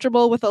also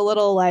comfortable with a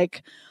little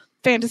like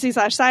fantasy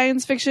 /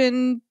 science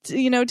fiction,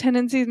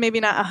 tendencies, maybe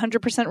not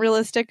 100%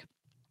 realistic.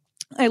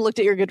 I looked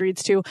at your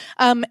Goodreads too.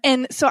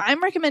 And so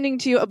I'm recommending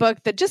to you a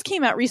book that just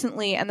came out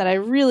recently and that I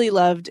really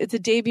loved. It's a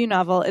debut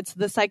novel. It's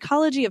The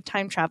Psychology of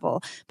Time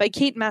Travel by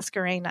Kate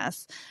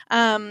Mascarenhas.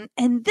 And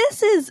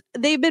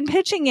they've been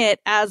pitching it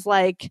as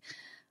like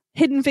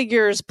Hidden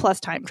Figures plus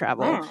time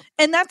travel.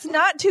 And that's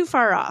not too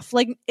far off.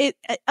 Like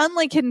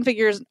unlike Hidden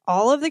Figures,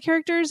 all of the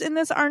characters in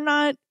this are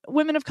not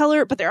women of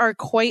color, but there are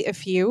quite a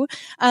few.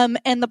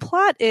 And the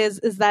plot is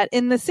that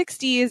in the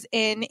 60s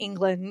in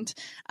England,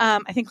 I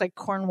think like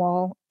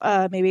Cornwall,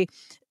 maybe,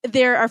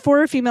 there are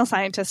 4 female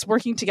scientists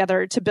working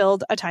together to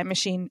build a time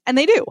machine. And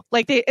they do.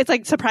 Like it's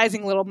like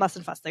surprising little muss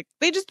and fuss. Like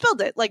they just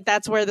build it. Like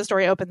that's where the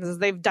story opens, is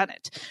they've done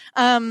it.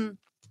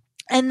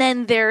 And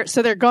then they're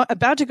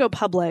about to go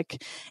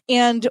public,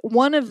 and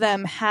one of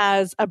them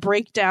has a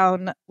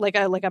breakdown, like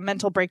a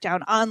mental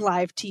breakdown on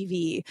live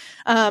TV,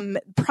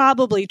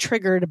 probably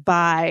triggered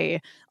by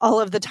all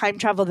of the time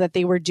travel that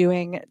they were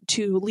doing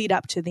to lead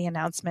up to the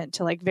announcement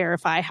to like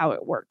verify how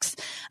it works.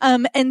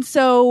 And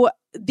so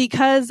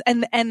because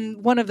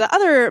and one of the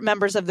other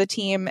members of the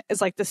team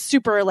is like the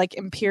super like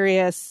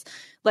imperious,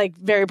 like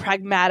very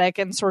pragmatic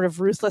and sort of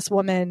ruthless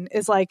woman,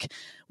 is like,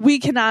 we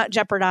cannot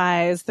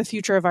jeopardize the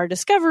future of our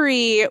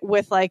discovery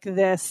with like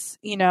this,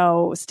 you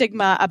know,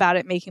 stigma about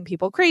it making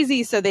people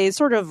crazy. So they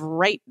sort of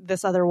write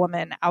this other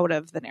woman out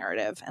of the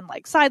narrative and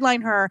like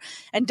sideline her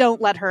and don't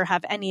let her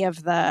have any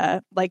of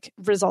the like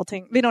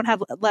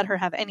let her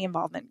have any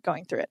involvement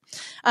going through it.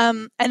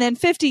 And then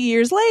 50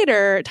 years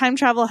later, time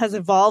travel has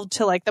evolved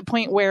to like the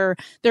point where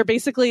they're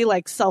basically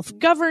like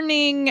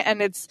self-governing,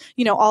 and it's,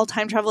 you know, all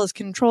time travel is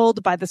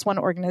controlled by this one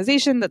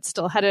organization that's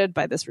still headed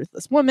by this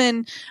ruthless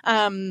woman.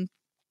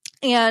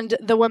 And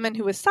the woman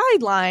who was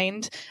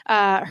sidelined,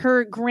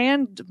 her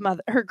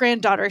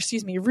granddaughter,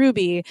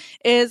 Ruby,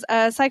 is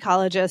a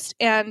psychologist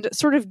and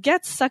sort of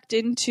gets sucked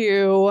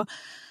into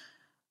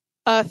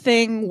a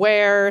thing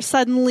where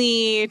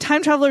suddenly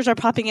time travelers are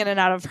popping in and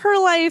out of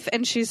her life,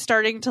 and she's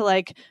starting to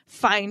like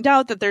find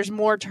out that there's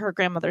more to her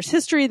grandmother's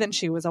history than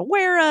she was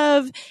aware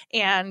of,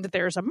 and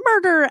there's a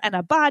murder and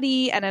a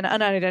body and an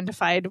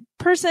unidentified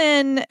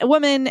a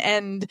woman,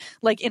 and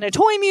like in a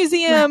toy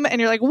museum, and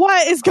you're like,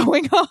 what is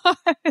going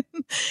on?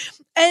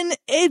 And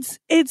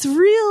it's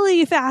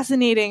really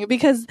fascinating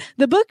because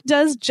the book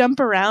does jump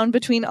around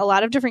between a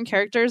lot of different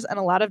characters and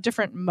a lot of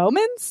different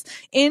moments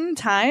in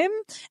time,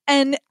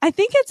 and I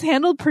think it's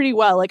handled pretty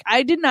well. Like,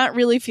 I did not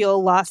really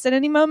feel lost at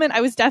any moment.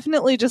 I was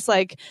definitely just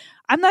like,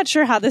 I'm not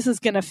sure how this is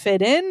going to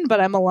fit in, but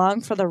I'm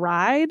along for the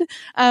ride.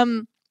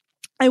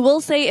 I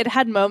will say it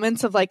had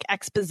moments of like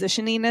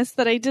expositioniness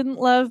that I didn't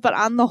love, but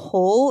on the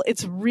whole,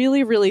 it's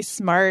really, really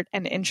smart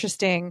and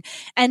interesting,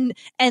 and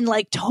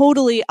like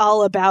totally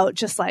all about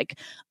just like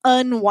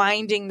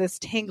unwinding this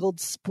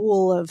tangled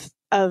spool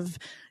of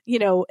you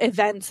know,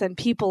 events and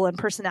people and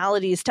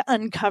personalities to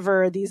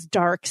uncover these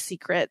dark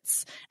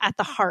secrets at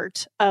the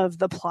heart of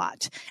the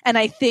plot. And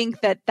I think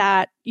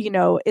that, you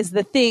know, is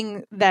the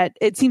thing that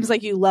it seems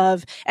like you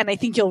love. And I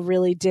think you'll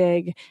really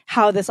dig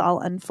how this all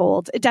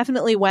unfolds. It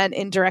definitely went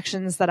in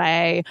directions that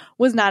I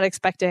was not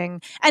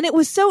expecting. And it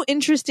was so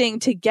interesting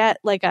to get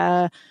like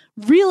a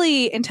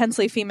really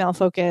intensely female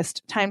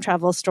focused time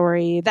travel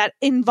story that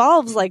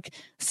involves like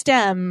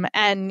STEM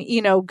and,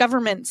 you know,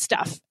 government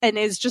stuff, and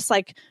is just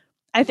like,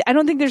 I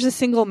don't think there's a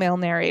single male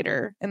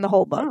narrator in the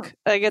whole book.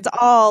 Like, it's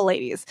all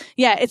ladies.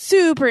 Yeah, it's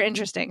super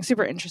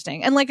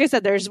interesting. And like I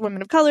said, there's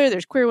women of color,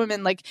 there's queer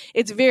women. Like,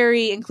 it's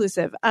very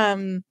inclusive.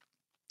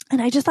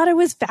 And I just thought it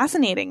was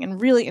fascinating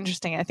and really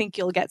interesting. I think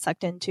you'll get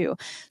sucked into.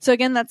 So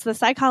again, that's The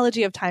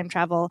Psychology of Time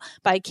Travel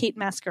by Kate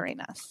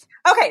Mascarenhas.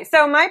 Okay,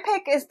 so my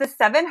pick is The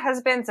Seven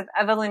Husbands of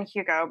Evelyn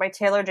Hugo by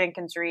Taylor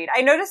Jenkins Reid.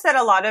 I noticed that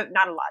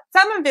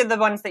some of the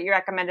ones that you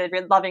recommended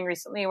loving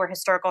recently were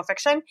historical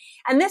fiction.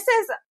 And this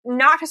is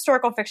not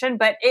historical fiction,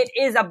 but it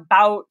is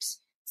about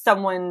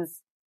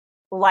someone's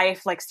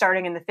life, like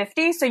starting in the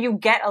 50s. So you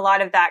get a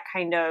lot of that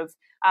kind of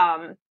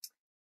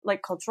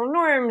like cultural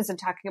norms and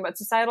talking about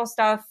societal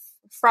stuff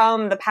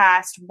from the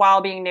past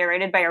while being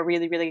narrated by a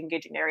really, really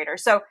engaging narrator.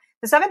 So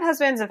The Seven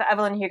Husbands of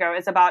Evelyn Hugo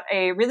is about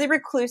a really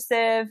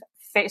reclusive,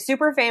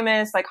 super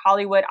famous, like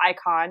Hollywood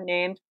icon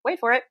named, wait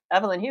for it,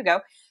 Evelyn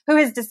Hugo, who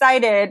has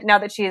decided, now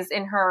that she's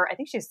in her, I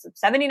think she's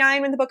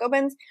 79 when the book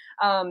opens,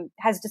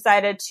 has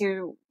decided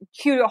to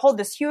hold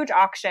this huge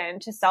auction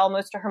to sell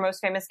most of her most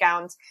famous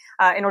gowns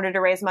in order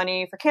to raise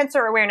money for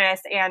cancer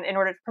awareness. And in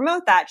order to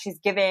promote that, she's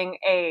giving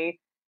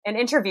an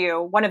interview,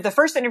 one of the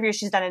first interviews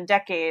she's done in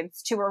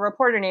decades, to a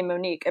reporter named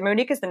Monique. And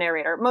Monique is the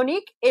narrator.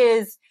 Monique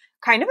is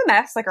kind of a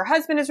mess. Like, her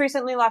husband has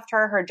recently left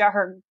her. Her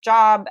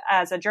job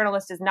as a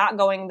journalist is not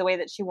going the way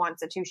that she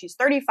wants it to. She's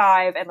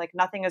 35 and like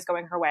nothing is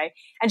going her way.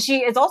 And she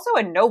is also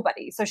a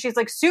nobody. So she's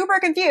like super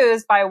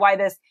confused by why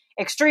this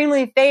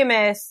extremely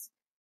famous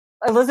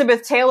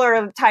Elizabeth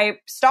Taylor type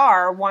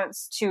star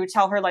wants to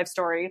tell her life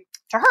story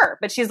to her.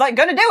 But she's like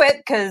gonna do it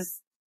because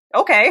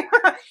okay.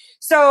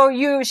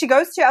 So she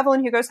goes to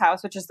Evelyn Hugo's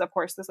house, which is of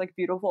course this like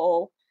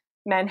beautiful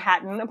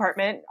Manhattan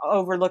apartment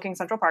overlooking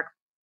Central Park.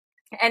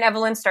 And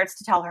Evelyn starts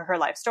to tell her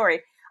life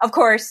story. Of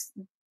course,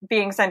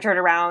 being centered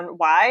around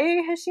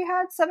why has she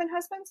had 7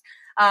 husbands?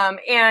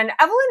 And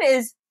Evelyn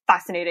is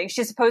fascinating.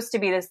 She's supposed to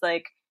be this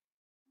like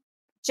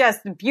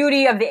just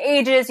beauty of the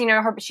ages. You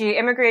know, she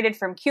immigrated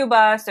from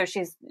Cuba, so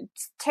she's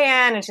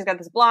tan and she's got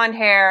this blonde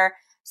hair.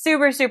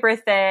 super, super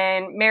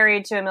thin,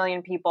 married to a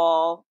million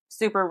people,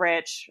 super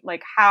rich.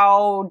 Like,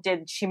 how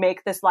did she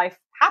make this life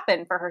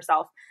happen for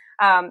herself?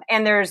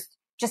 And there's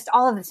just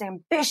all of this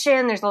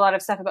ambition. There's a lot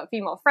of stuff about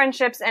female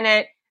friendships in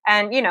it.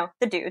 And, you know,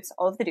 the dudes,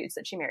 all of the dudes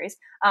that she marries,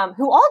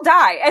 who all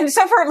die. And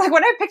so for like,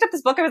 when I picked up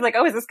this book, I was like,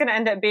 oh, is this going to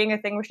end up being a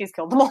thing where she's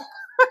killed them all?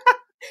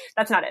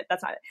 That's not it.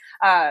 That's not it.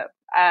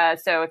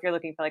 So if you're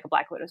looking for like a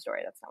Black Widow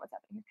story, that's not what's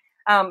happening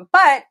here.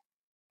 But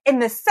in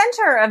the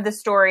center of the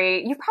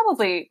story, you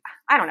probably,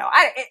 I don't know.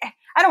 I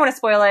don't want to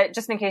spoil it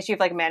just in case you've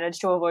like managed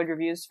to avoid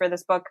reviews for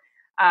this book.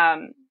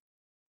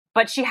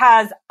 But she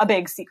has a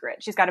big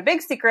secret. She's got a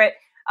big secret.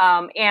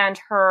 And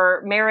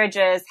her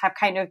marriages have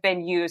kind of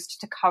been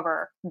used to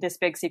cover this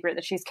big secret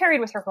that she's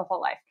carried with her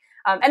whole life.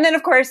 And then,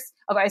 of course,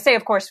 I say,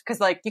 of course, because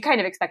like you kind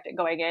of expect it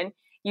going in,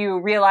 you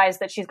realize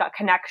that she's got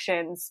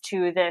connections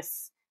to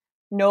this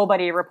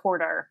nobody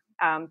reporter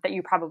that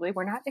you probably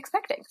were not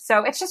expecting.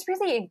 So it's just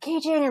really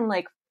engaging and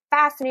like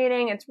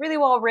fascinating. It's really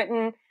well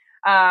written.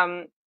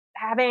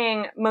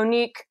 Having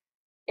Monique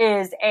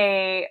is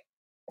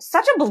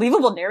such a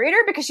believable narrator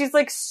because she's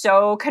like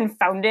so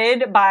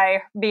confounded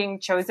by being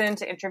chosen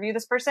to interview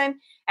this person,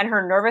 and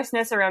her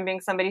nervousness around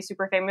being somebody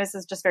super famous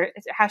is just very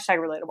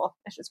 #relatable.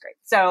 It's just great.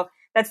 So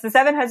that's The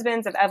Seven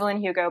Husbands of Evelyn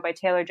Hugo by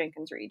Taylor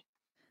Jenkins Reid.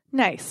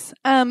 Nice.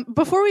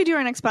 Before we do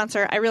our next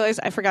sponsor, I realized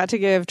I forgot to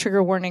give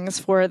trigger warnings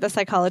for The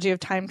Psychology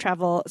of Time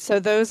Travel. So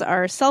those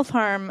are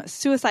self-harm,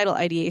 suicidal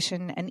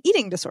ideation, and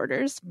eating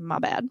disorders. My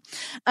bad.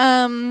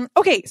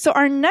 Okay, so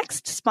our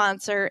next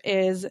sponsor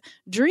is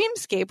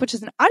Dreamscape, which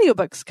is an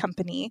audiobooks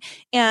company,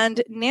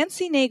 and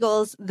Nancy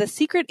Nagel's The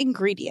Secret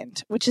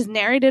Ingredient, which is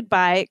narrated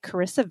by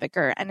Carissa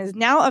Vicker and is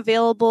now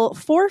available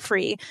for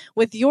free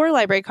with your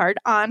library card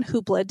on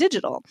Hoopla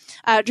Digital.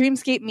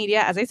 Dreamscape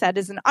Media, as I said,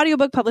 is an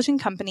audiobook publishing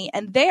company,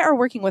 and they are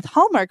working with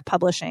Hallmark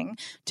Publishing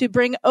to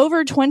bring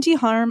over 20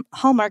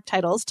 Hallmark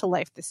titles to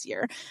life this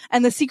year.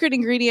 And The Secret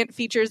Ingredient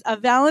features a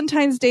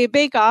Valentine's Day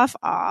bake-off,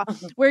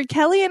 where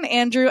Kelly and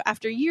Andrew,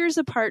 after years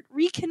apart,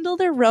 rekindle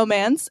their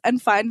romance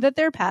and find that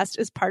their past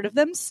is part of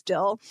them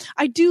still.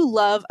 I do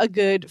love a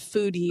good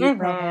foodie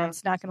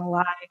romance, not going to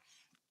lie.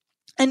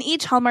 And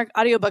each Hallmark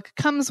audiobook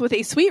comes with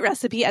a sweet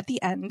recipe at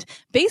the end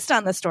based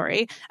on the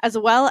story, as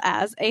well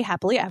as a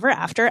happily ever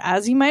after,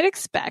 as you might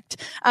expect.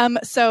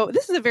 So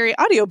this is a very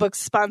audiobook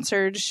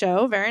sponsored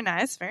show. Very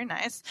nice. Very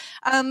nice.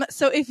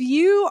 So if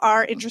you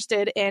are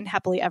interested in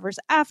happily ever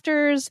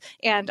afters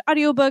and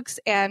audiobooks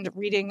and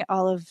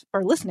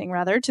listening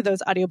to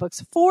those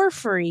audiobooks for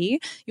free,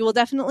 you will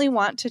definitely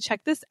want to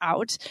check this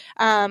out.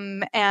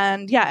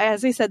 And yeah,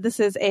 as I said,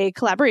 this is a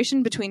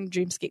collaboration between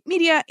Dreamscape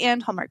Media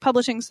and Hallmark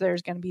Publishing. So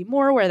there's going to be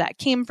more where that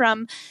came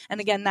from.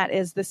 And again, that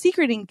is The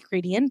Secret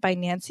Ingredient by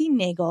Nancy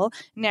Nagel,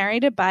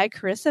 narrated by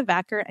Carissa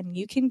Vicker, and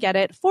you can get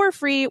it for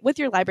free with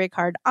your library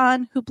card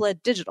on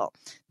Hoopla Digital.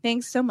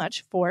 Thanks so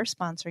much for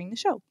sponsoring the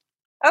show.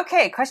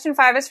 Okay, question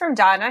 5 is from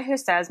Donna, who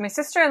says, my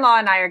sister-in-law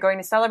and I are going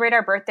to celebrate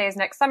our birthdays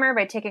next summer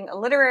by taking a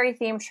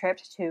literary-themed trip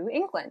to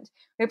England.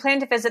 We plan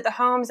to visit the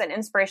homes and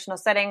inspirational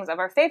settings of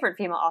our favorite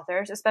female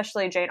authors,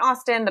 especially Jane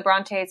Austen, the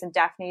Brontes, and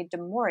Daphne du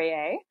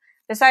Maurier.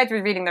 Besides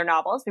reading their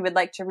novels, we would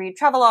like to read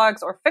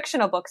travelogues or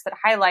fictional books that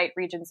highlight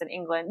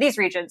these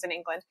regions in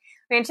England.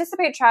 We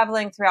anticipate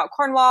traveling throughout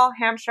Cornwall,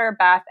 Hampshire,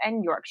 Bath,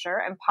 and Yorkshire,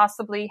 and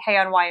possibly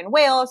Hay-on-Wye in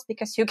Wales,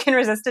 because who can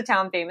resist a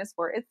town famous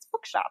for its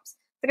bookshops?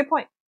 It's a good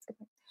point.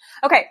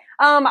 Okay,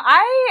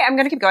 I am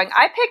going to keep going.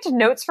 I picked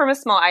Notes from a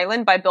Small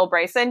Island by Bill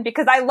Bryson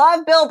because I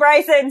love Bill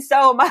Bryson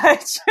so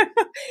much.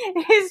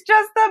 He's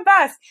just the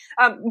best.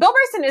 Bill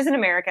Bryson is an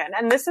American,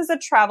 and this is a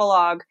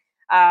travelogue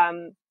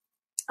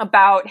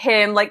about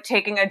him like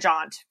taking a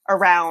jaunt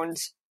around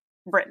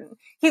Britain.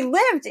 He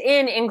lived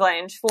in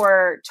England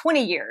for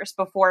 20 years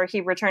before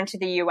he returned to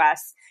the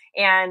US.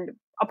 And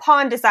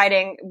upon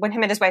deciding, when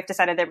him and his wife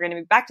decided they were going to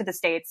move back to the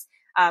States,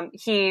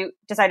 he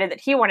decided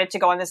that he wanted to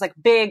go on this like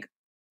big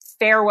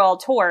farewell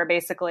tour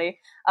basically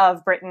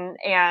of Britain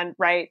and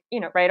write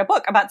a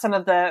book about some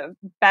of the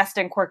best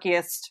and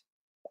quirkiest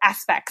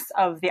aspects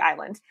of the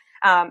island.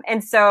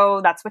 And so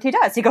that's what he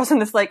does. He goes on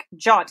this like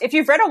jaunt. If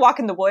you've read A Walk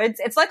in the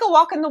Woods, it's like a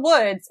walk in the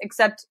woods,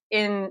 except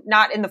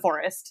not in the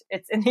forest.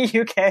 It's in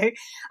the UK.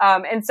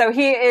 And so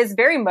he is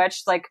very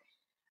much like,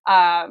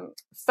 not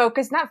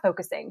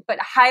focusing, but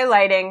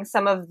highlighting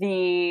some of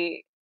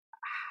the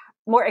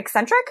more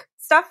eccentric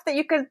stuff that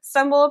you could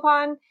stumble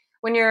upon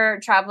when you're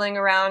traveling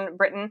around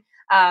Britain.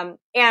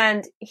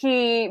 And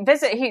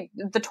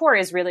the tour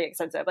is really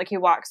extensive. Like he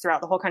walks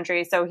throughout the whole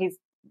country. So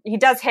he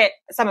does hit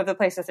some of the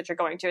places that you're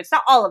going to. It's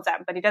not all of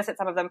them, but he does hit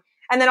some of them.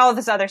 And then all of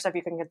this other stuff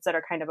you can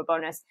consider kind of a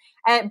bonus.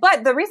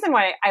 But the reason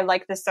why I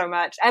like this so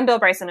much, and Bill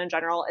Bryson in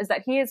general, is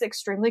that he is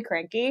extremely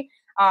cranky,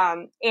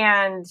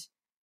 and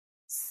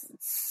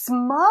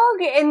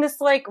smug in this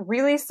like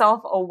really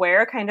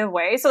self-aware kind of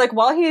way. So like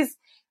while he's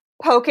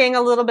poking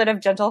a little bit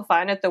of gentle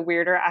fun at the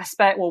weirder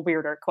aspects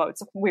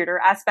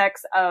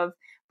of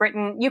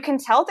Britain, you can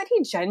tell that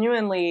he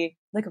genuinely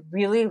like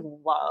really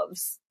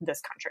loves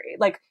this country.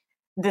 Like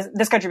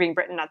this country being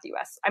Britain, not the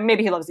US.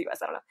 Maybe he loves the US.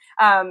 I don't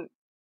know.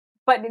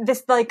 But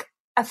this like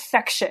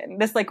affection,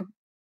 this like,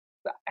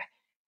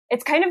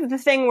 it's kind of the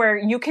thing where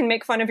you can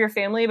make fun of your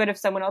family, but if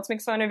someone else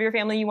makes fun of your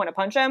family, you want to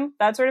punch them,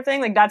 that sort of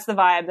thing. Like, that's the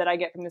vibe that I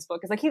get from this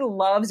book, is like, he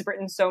loves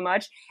Britain so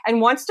much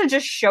and wants to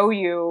just show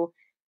you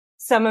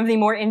some of the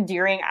more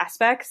endearing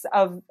aspects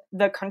of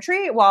the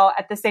country, while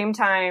at the same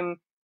time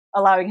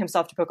allowing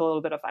himself to poke a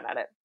little bit of fun at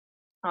it.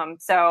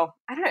 So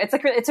I don't know. It's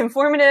like, it's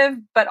informative,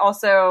 but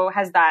also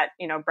has that,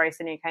 you know,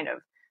 Bryson-y kind of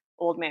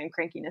old man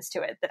crankiness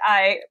to it that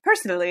I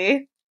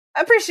personally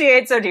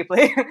appreciate so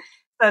deeply.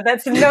 So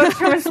that's Notes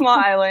from a Small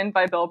Island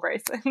by Bill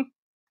Bryson.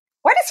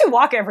 Why does he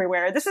walk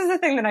everywhere? This is the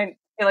thing that I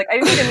feel like I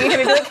need to meet him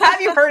and be like,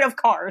 have you heard of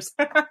Cars?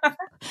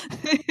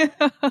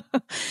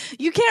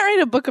 You can't write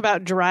a book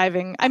about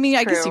driving. I mean,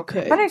 I guess you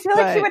could. But I feel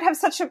like he would have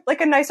such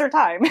a nicer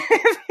time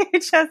if he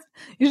just...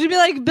 You should be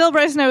like, Bill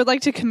Bryson, I would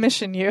like to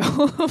commission you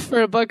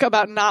for a book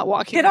about not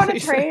walking. Get on a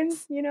train,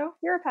 you know,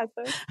 you're a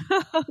peasant.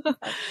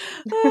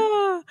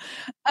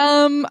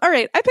 All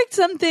right. I picked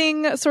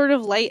something sort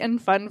of light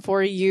and fun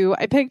for you.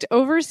 I picked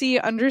Oversea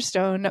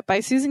Understone by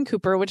Susan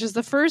Cooper, which is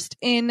the first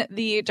in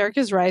the Dark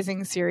is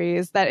Rising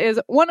series. That is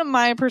one of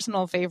my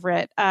personal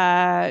favorite,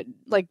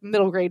 like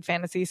middle grade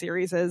fantasy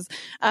series,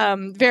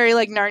 very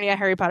like Narnia,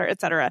 Harry Potter,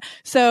 etc.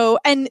 So,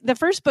 and the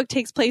first book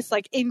takes place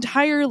like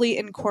entirely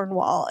in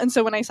Cornwall. And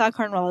so when I saw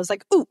Cornwall, I was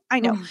like, ooh, I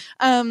know.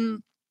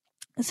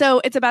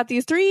 So it's about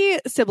these three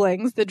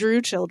siblings, the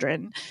Drew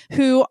children,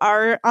 who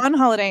are on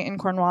holiday in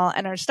Cornwall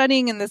and are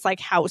studying in this like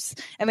house,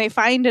 and they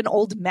find an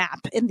old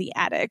map in the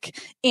attic,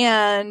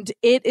 and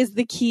it is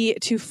the key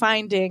to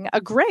finding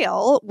a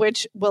grail,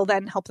 which will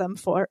then help them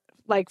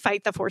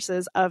fight the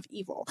forces of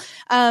evil.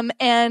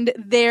 And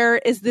there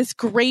is this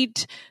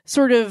great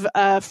sort of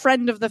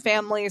friend of the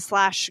family /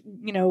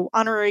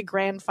 honorary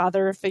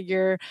grandfather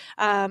figure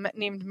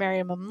named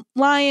Merriam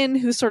Lyon,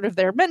 who's sort of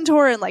their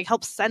mentor and like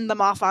helps send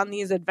them off on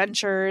these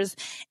adventures.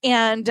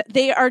 And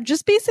they are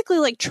just basically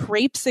like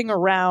traipsing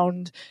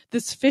around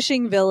this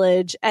fishing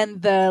village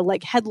and the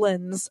like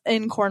headlands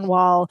in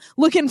Cornwall,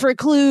 looking for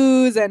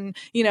clues and,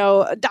 you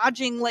know,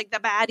 dodging like the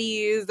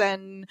baddies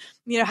and,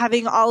 you know,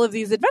 having all of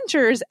these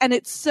adventures. And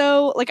it's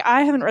so like,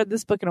 I haven't read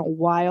this book in a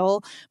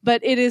while,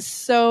 but it's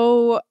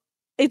still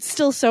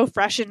so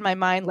fresh in my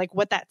mind, like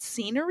what that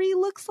scenery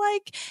looks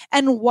like.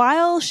 And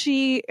while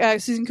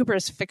Susan Cooper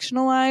has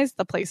fictionalized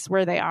the place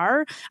where they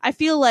are, I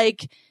feel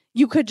like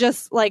you could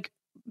just like,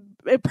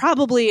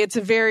 it's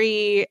a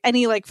very,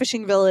 any like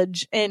fishing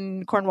village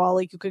in Cornwall,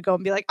 like you could go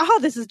and be like, oh,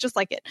 this is just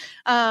like it.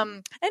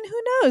 And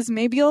who knows,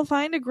 maybe you'll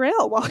find a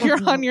grail while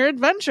you're on your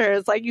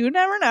adventures. Like, you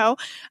never know.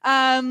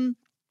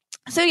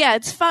 So yeah,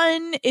 it's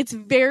fun. It's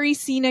very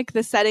scenic.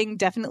 The setting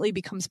definitely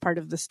becomes part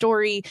of the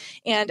story.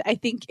 And I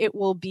think it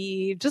will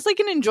be just like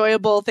an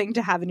enjoyable thing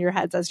to have in your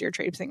heads as you're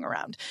traipsing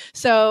around.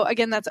 So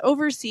again, that's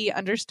Oversea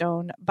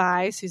Understone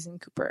by Susan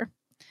Cooper.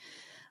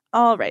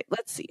 All right,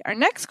 let's see. Our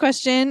next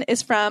question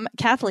is from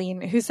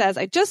Kathleen, who says,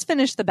 I just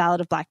finished The Ballad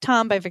of Black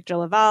Tom by Victor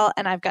LaValle,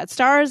 and I've got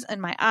stars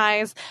in my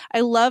eyes. I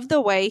love the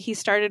way he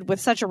started with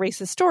such a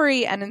racist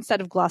story, and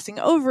instead of glossing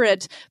over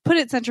it, put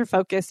it center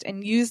focused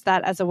and used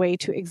that as a way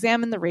to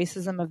examine the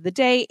racism of the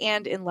day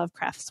and in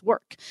Lovecraft's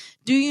work.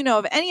 Do you know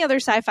of any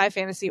other sci-fi,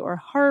 fantasy, or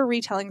horror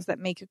retellings that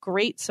make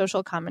great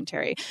social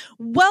commentary?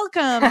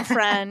 Welcome,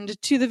 friend,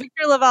 to the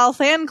Victor LaValle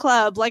fan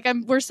club. Like,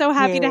 we're so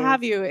happy to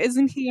have you.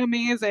 Isn't he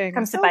amazing?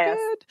 Come sit by us.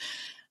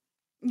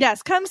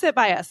 Yes, come sit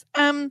by us.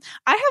 I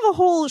have a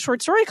whole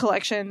short story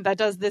collection that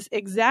does this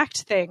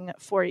exact thing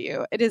for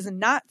you. It is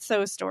Not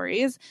So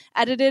Stories,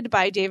 edited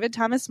by David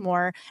Thomas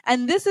Moore.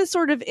 And this is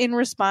sort of in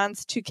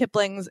response to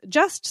Kipling's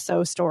Just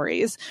So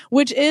Stories,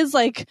 which is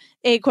like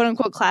a quote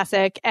unquote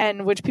classic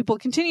and which people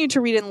continue to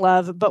read and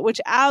love, but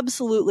which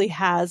absolutely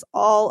has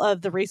all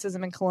of the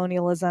racism and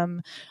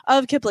colonialism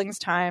of Kipling's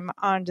time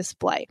on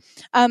display.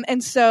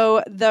 And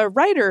so the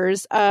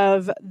writers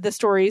of the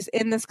stories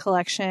in this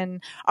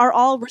collection are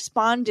all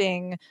responding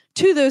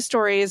to those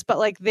stories, but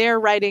like they're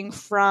writing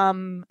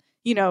from,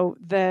 you know,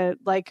 the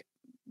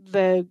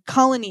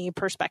colony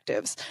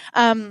perspectives.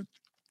 And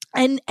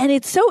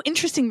it's so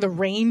interesting, the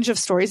range of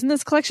stories in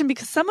this collection,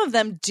 because some of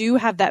them do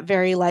have that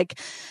very like,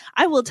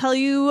 I will tell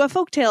you a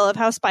folktale of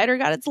how Spider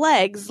got its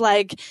legs,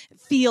 like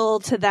feel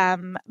to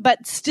them,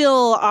 but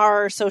still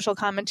are social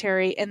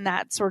commentary in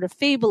that sort of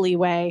fable-y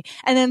way.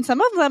 And then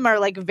some of them are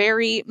like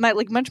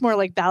much more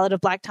like Ballad of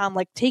Black Tom,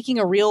 like taking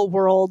a real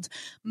world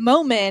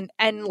moment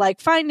and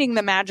like finding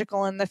the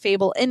magical and the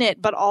fable in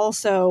it, but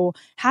also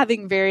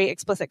having very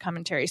explicit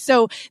commentary.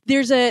 So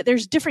there's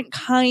different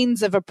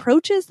kinds of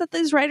approaches that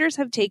these writers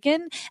have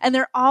taken, and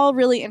they're all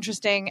really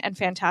interesting and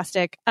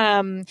fantastic.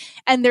 And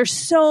there's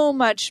so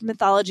much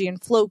mythology and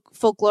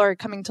folklore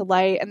coming to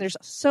light, and there's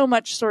so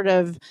much sort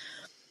of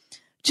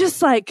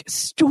just like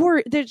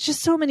there's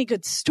just so many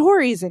good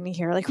stories in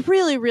here, like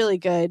really, really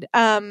good.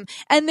 And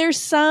there's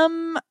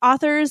some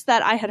authors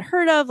that I had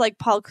heard of, like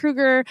Paul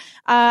Kruger,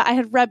 I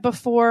had read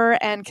before,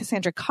 and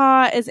Cassandra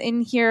Khaw is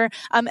in here.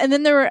 And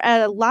then there were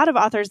a lot of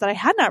authors that I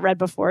had not read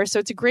before. So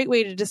it's a great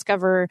way to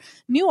discover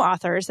new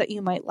authors that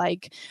you might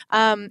like.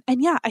 And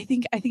yeah, I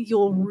think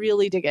you'll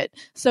really dig it.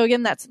 So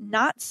again, that's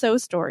Not So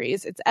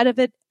Stories. It's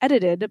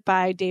edited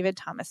by David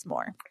Thomas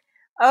Moore.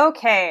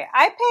 Okay,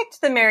 I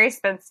picked The Merry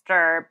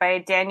Spinster by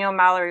Daniel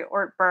Mallory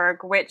Ortberg,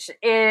 which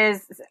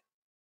is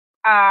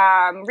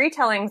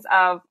retellings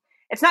of,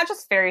 it's not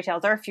just fairy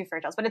tales, there are a few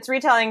fairy tales, but it's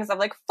retellings of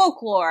like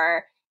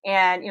folklore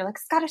and, like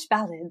Scottish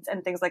ballads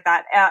and things like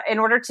that, in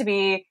order to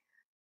be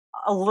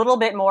a little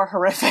bit more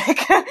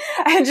horrific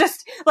and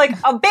just like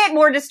a bit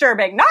more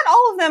disturbing. Not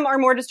all of them are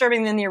more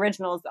disturbing than the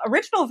originals. The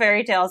original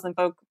fairy tales and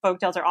folk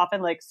tales are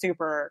often like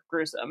super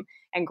gruesome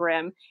and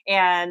grim,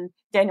 and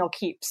Daniel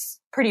keeps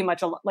pretty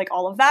much like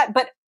all of that,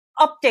 but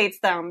updates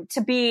them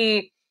to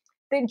be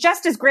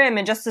just as grim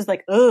and just as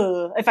like,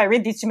 ugh, if I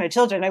read these to my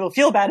children, I will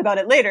feel bad about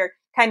it later,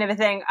 kind of a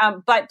thing.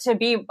 But to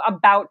be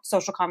about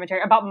social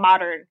commentary, about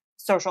modern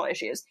social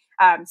issues.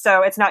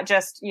 So it's not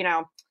just,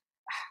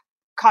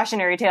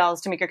 cautionary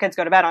tales to make your kids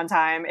go to bed on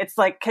time. It's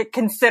like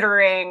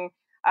considering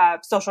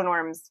social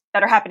norms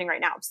that are happening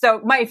right now.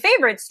 So my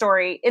favorite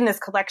story in this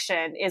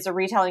collection is a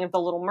retelling of The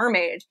Little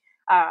Mermaid.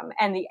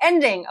 And the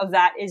ending of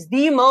that is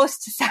the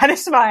most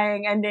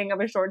satisfying ending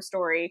of a short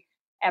story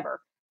ever.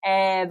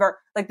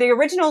 Like the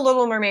original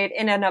Little Mermaid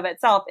in and of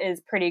itself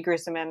is pretty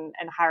gruesome and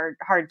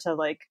hard to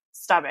like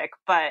stomach,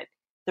 but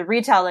the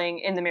retelling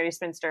in The Merry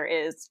Spinster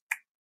is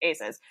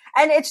aces.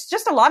 And it's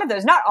just a lot of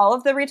those. Not all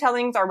of the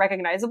retellings are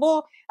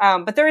recognizable,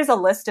 but there is a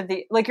list of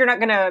the, like, you're not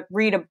going to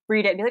read it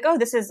and be like, oh,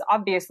 this is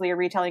obviously a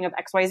retelling of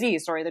XYZ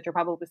story that you're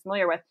probably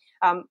familiar with.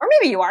 Or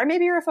maybe you are.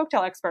 Maybe you're a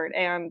folktale expert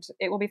and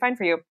it will be fine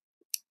for you.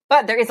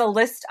 But there is a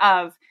list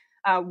of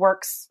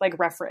works like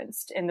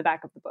referenced in the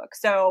back of the book.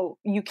 So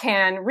you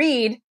can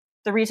read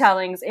the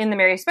retellings in The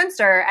Merry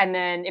Spinster, and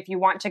then if you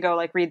want to go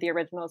like read the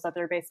originals that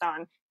they're based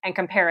on and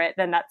compare it,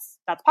 then that's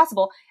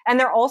possible. And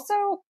they're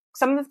also,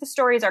 some of the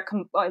stories are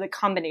like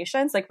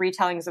combinations, like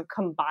retellings of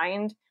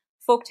combined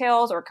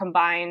folktales or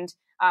combined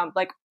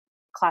like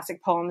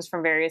classic poems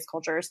from various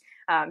cultures.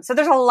 So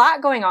there's a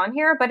lot going on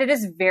here, but it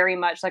is very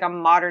much like a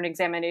modern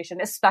examination,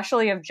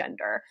 especially of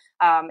gender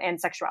and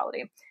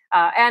sexuality.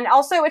 And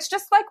also it's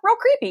just like real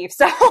creepy.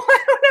 So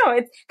I don't know.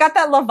 It's got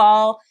that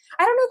Laval.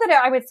 I don't know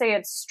that I would say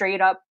it's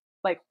straight up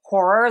like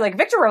horror. Like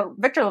Victor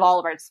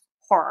Laval writes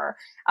horror.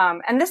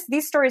 And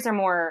these stories are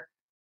more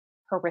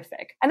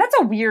horrific. And that's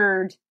a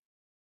weird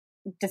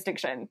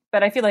distinction,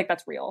 but I feel like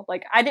that's real.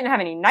 Like I didn't have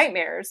any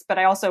nightmares, but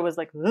I also was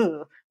like,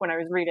 ugh, when I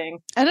was reading.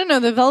 I don't know,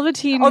 the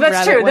Velveteen. Oh,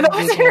 that's true. The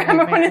Velveteen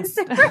Rabbit one is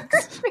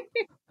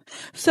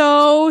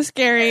so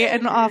scary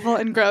and awful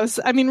and gross.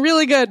 I mean,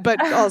 really good,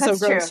 but also that's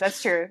gross. True.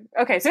 That's true.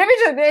 Okay, so maybe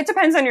it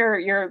depends on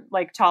your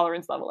like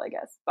tolerance level, I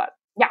guess. But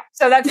yeah,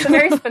 so that's The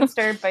Merry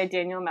Spinster by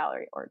Daniel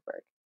Mallory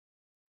Ortberg.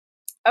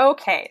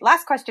 Okay,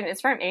 last question is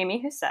from Amy,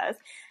 who says,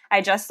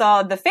 I just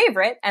saw The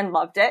Favorite and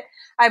loved it.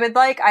 I would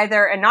like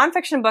either a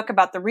nonfiction book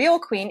about the real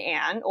Queen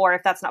Anne, or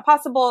if that's not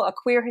possible, a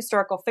queer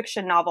historical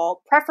fiction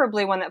novel,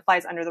 preferably one that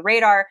flies under the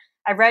radar.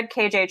 I've read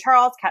K.J.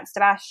 Charles, Cat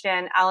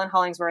Sebastian, Alan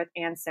Hollingsworth,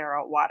 and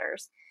Sarah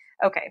Waters.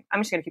 Okay,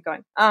 I'm just going to keep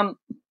going.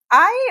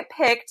 I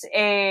picked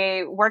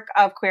a work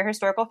of queer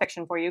historical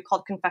fiction for you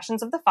called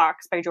Confessions of the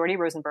Fox by Jordy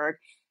Rosenberg.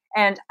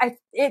 And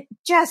it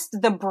just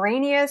the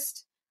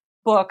brainiest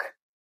book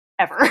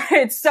ever.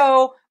 It's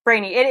so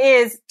brainy. It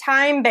is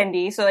time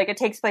bendy. So like it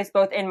takes place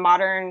both in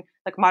modern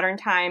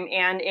time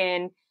and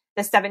in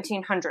the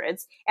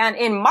 1700s. And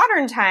in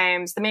modern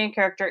times, the main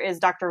character is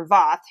Dr.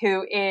 Voth,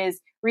 who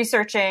is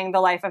researching the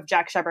life of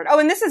Jack Sheppard. Oh,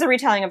 and this is a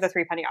retelling of the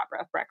Threepenny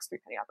Opera, Brecht's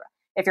Threepenny Opera,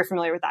 if you're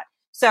familiar with that.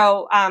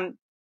 So,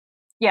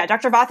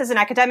 Dr. Voth is an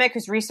academic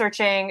who's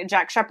researching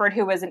Jack Sheppard,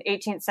 who was an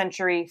 18th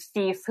century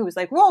thief who was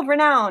like world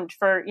renowned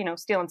for,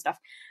 stealing stuff.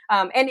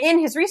 And in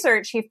his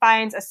research, he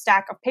finds a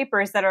stack of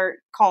papers that are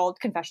called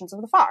Confessions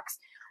of the Fox.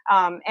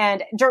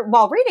 And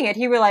while reading it,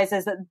 he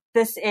realizes that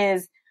this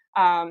is,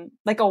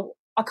 like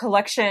a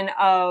collection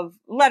of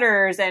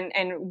letters and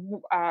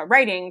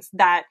writings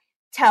that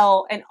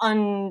tell an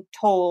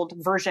untold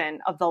version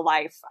of the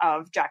life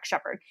of Jack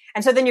Sheppard.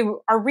 And so then you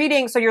are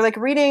reading, so you're like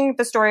reading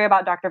the story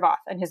about Dr. Voth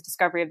and his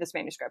discovery of this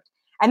manuscript.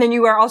 And then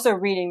you are also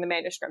reading the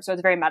manuscript. So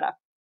it's very meta.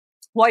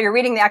 While you're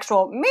reading the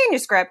actual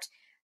manuscript,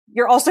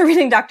 you're also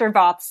reading Dr.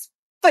 Voth's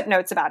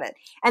footnotes about it.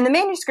 And the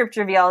manuscript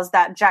reveals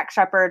that Jack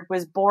Sheppard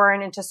was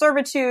born into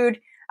servitude,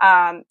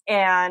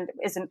 and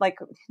isn't like,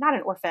 not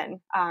an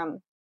orphan.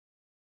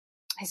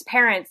 His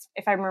parents,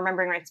 if I'm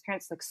remembering right, his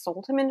parents like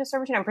sold him into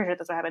servitude. I'm pretty sure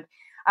that's what happened.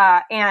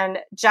 And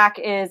Jack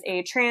is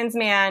a trans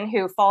man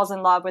who falls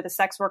in love with a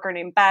sex worker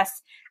named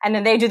Bess. And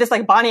then they do this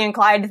like Bonnie and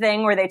Clyde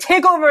thing where they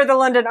take over the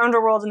London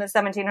underworld in the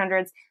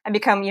 1700s and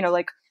become,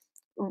 like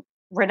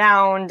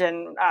renowned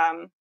and,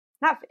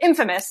 not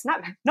infamous,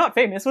 not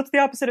famous. What's the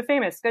opposite of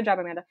famous? Good job,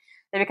 Amanda.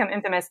 They become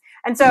infamous.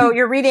 And so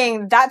you're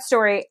reading that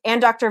story and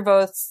Dr.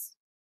 Voth's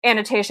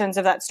annotations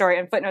of that story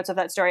and footnotes of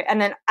that story.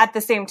 And then at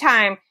the same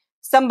time,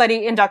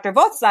 somebody in Dr.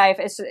 Voth's life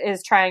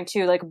is trying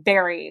to like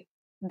bury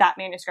that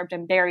manuscript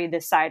and bury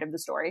this side of the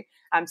story.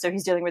 So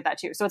he's dealing with that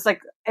too. So it's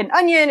like an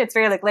onion. It's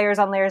very like layers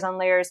on layers on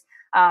layers.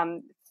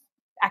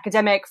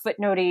 Academic,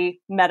 footnotey,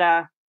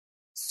 meta.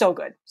 So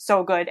good.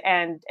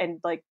 And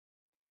like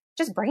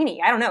just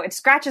brainy. I don't know. It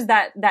scratches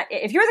that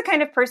if you're the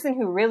kind of person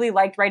who really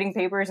liked writing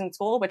papers in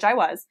school, which I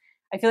was,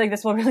 I feel like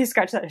this will really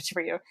scratch that itch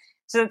for you.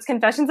 So it's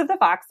Confessions of the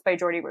Fox by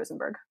Jordy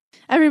Rosenberg.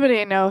 Everybody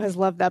I know has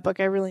loved that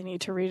book. I really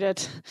need to read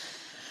it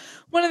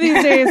one of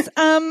these days.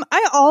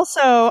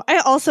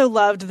 I also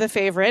loved The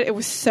Favorite. It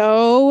was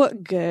so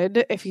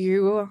good. If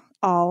you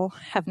all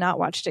have not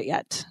watched it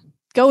yet,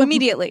 go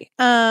immediately.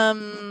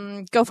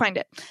 Go find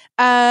it.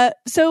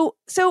 So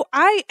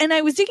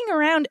I was digging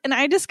around and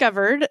I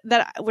discovered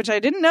that, which I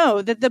didn't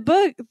know,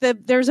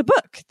 that there's a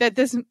book that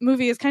this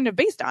movie is kind of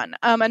based on,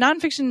 a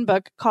nonfiction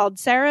book called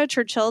Sarah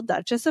Churchill,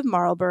 Duchess of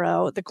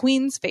Marlborough, The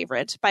Queen's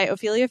Favorite by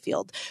Ophelia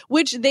Field,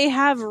 which they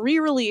have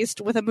re-released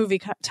with a movie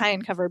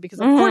tie-in cover because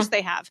of course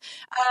they have.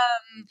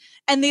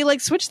 And they like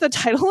switched the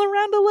title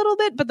around a little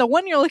bit, but the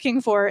one you're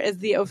looking for is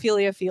the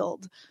Ophelia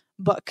Field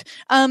book.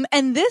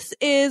 And this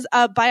is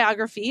a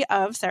biography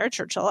of Sarah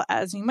Churchill,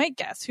 as you might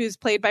guess, who's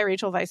played by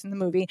Rachel Weisz in the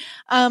movie.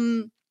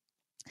 And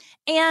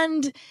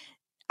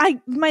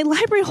my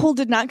library hold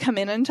did not come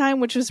in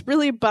time, which was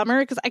really a bummer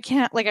because I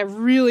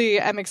really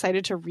am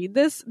excited to read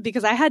this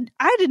because I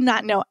did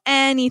not know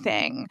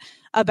anything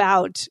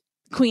about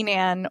Queen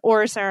Anne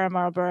or Sarah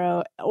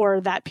Marlborough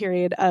or that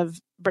period of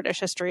British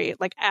history,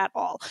 like at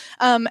all.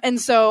 And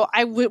so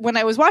when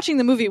I was watching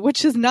the movie,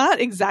 which is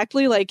not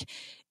exactly like,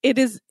 it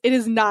is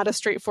not a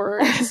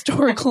straightforward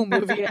historical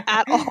movie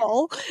at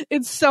all.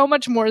 It's so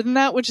much more than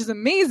that, which is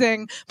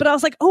amazing. But I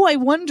was like,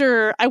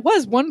 I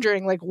was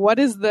wondering, like, what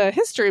is the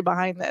history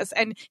behind this?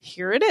 And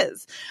here it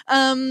is.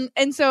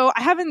 And so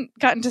I haven't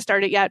gotten to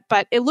start it yet,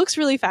 but it looks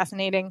really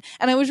fascinating.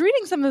 And I was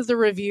reading some of the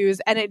reviews,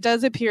 and it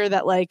does appear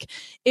that, like,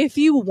 if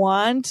you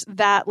want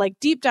that, like,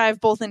 deep dive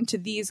both into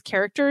these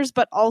characters,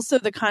 but also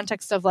the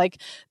context of,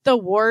 like, the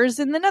wars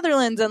in the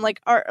Netherlands and,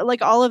 like,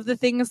 all of the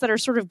things that are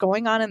sort of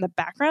going on in the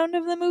background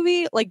of the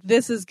movie, like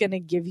this is going to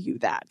give you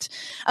that.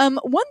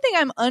 One thing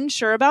I'm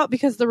unsure about,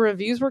 because the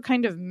reviews were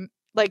kind of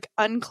like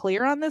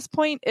unclear on this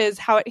point, is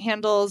how it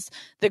handles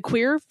the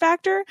queer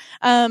factor.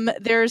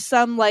 There's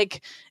some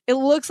like, it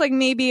looks like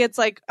maybe it's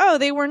like,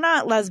 they were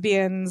not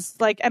lesbians,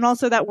 like, and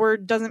also that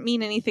word doesn't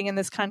mean anything in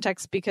this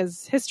context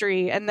because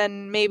history. And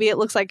then maybe it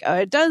looks like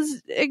it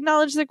does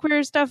acknowledge the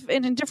queer stuff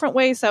in a different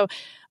way. So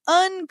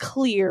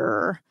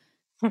unclear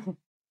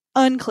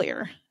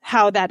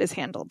how that is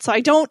handled. So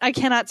I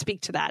cannot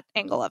speak to that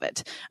angle of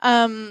it.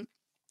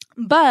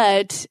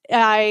 But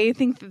I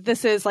think that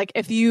this is like,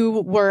 if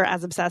you were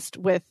as obsessed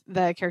with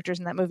the characters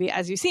in that movie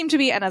as you seem to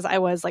be, and as I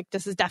was, like,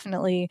 this is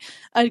definitely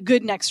a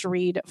good next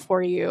read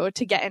for you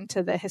to get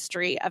into the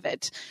history of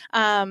it.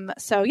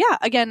 So yeah,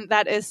 again,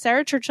 that is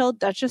Sarah Churchill,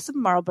 Duchess of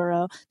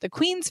Marlborough, The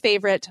Queen's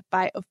Favorite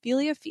by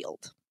Ophelia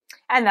Field.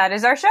 And that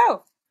is our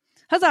show.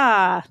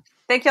 Huzzah!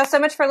 Thank you all so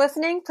much for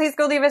listening. Please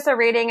go leave us a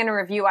rating and a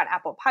review on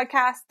Apple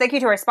Podcasts. Thank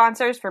you to our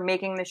sponsors for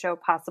making the show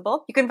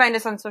possible. You can find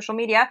us on social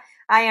media.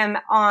 I am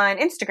on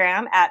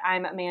Instagram at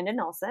I'm Amanda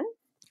Nelson.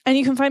 And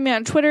you can find me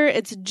on Twitter.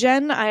 It's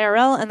Jen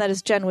IRL, and that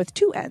is Jen with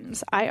 2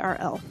 N's,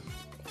 IRL.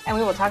 And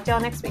we will talk to y'all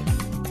next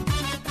week.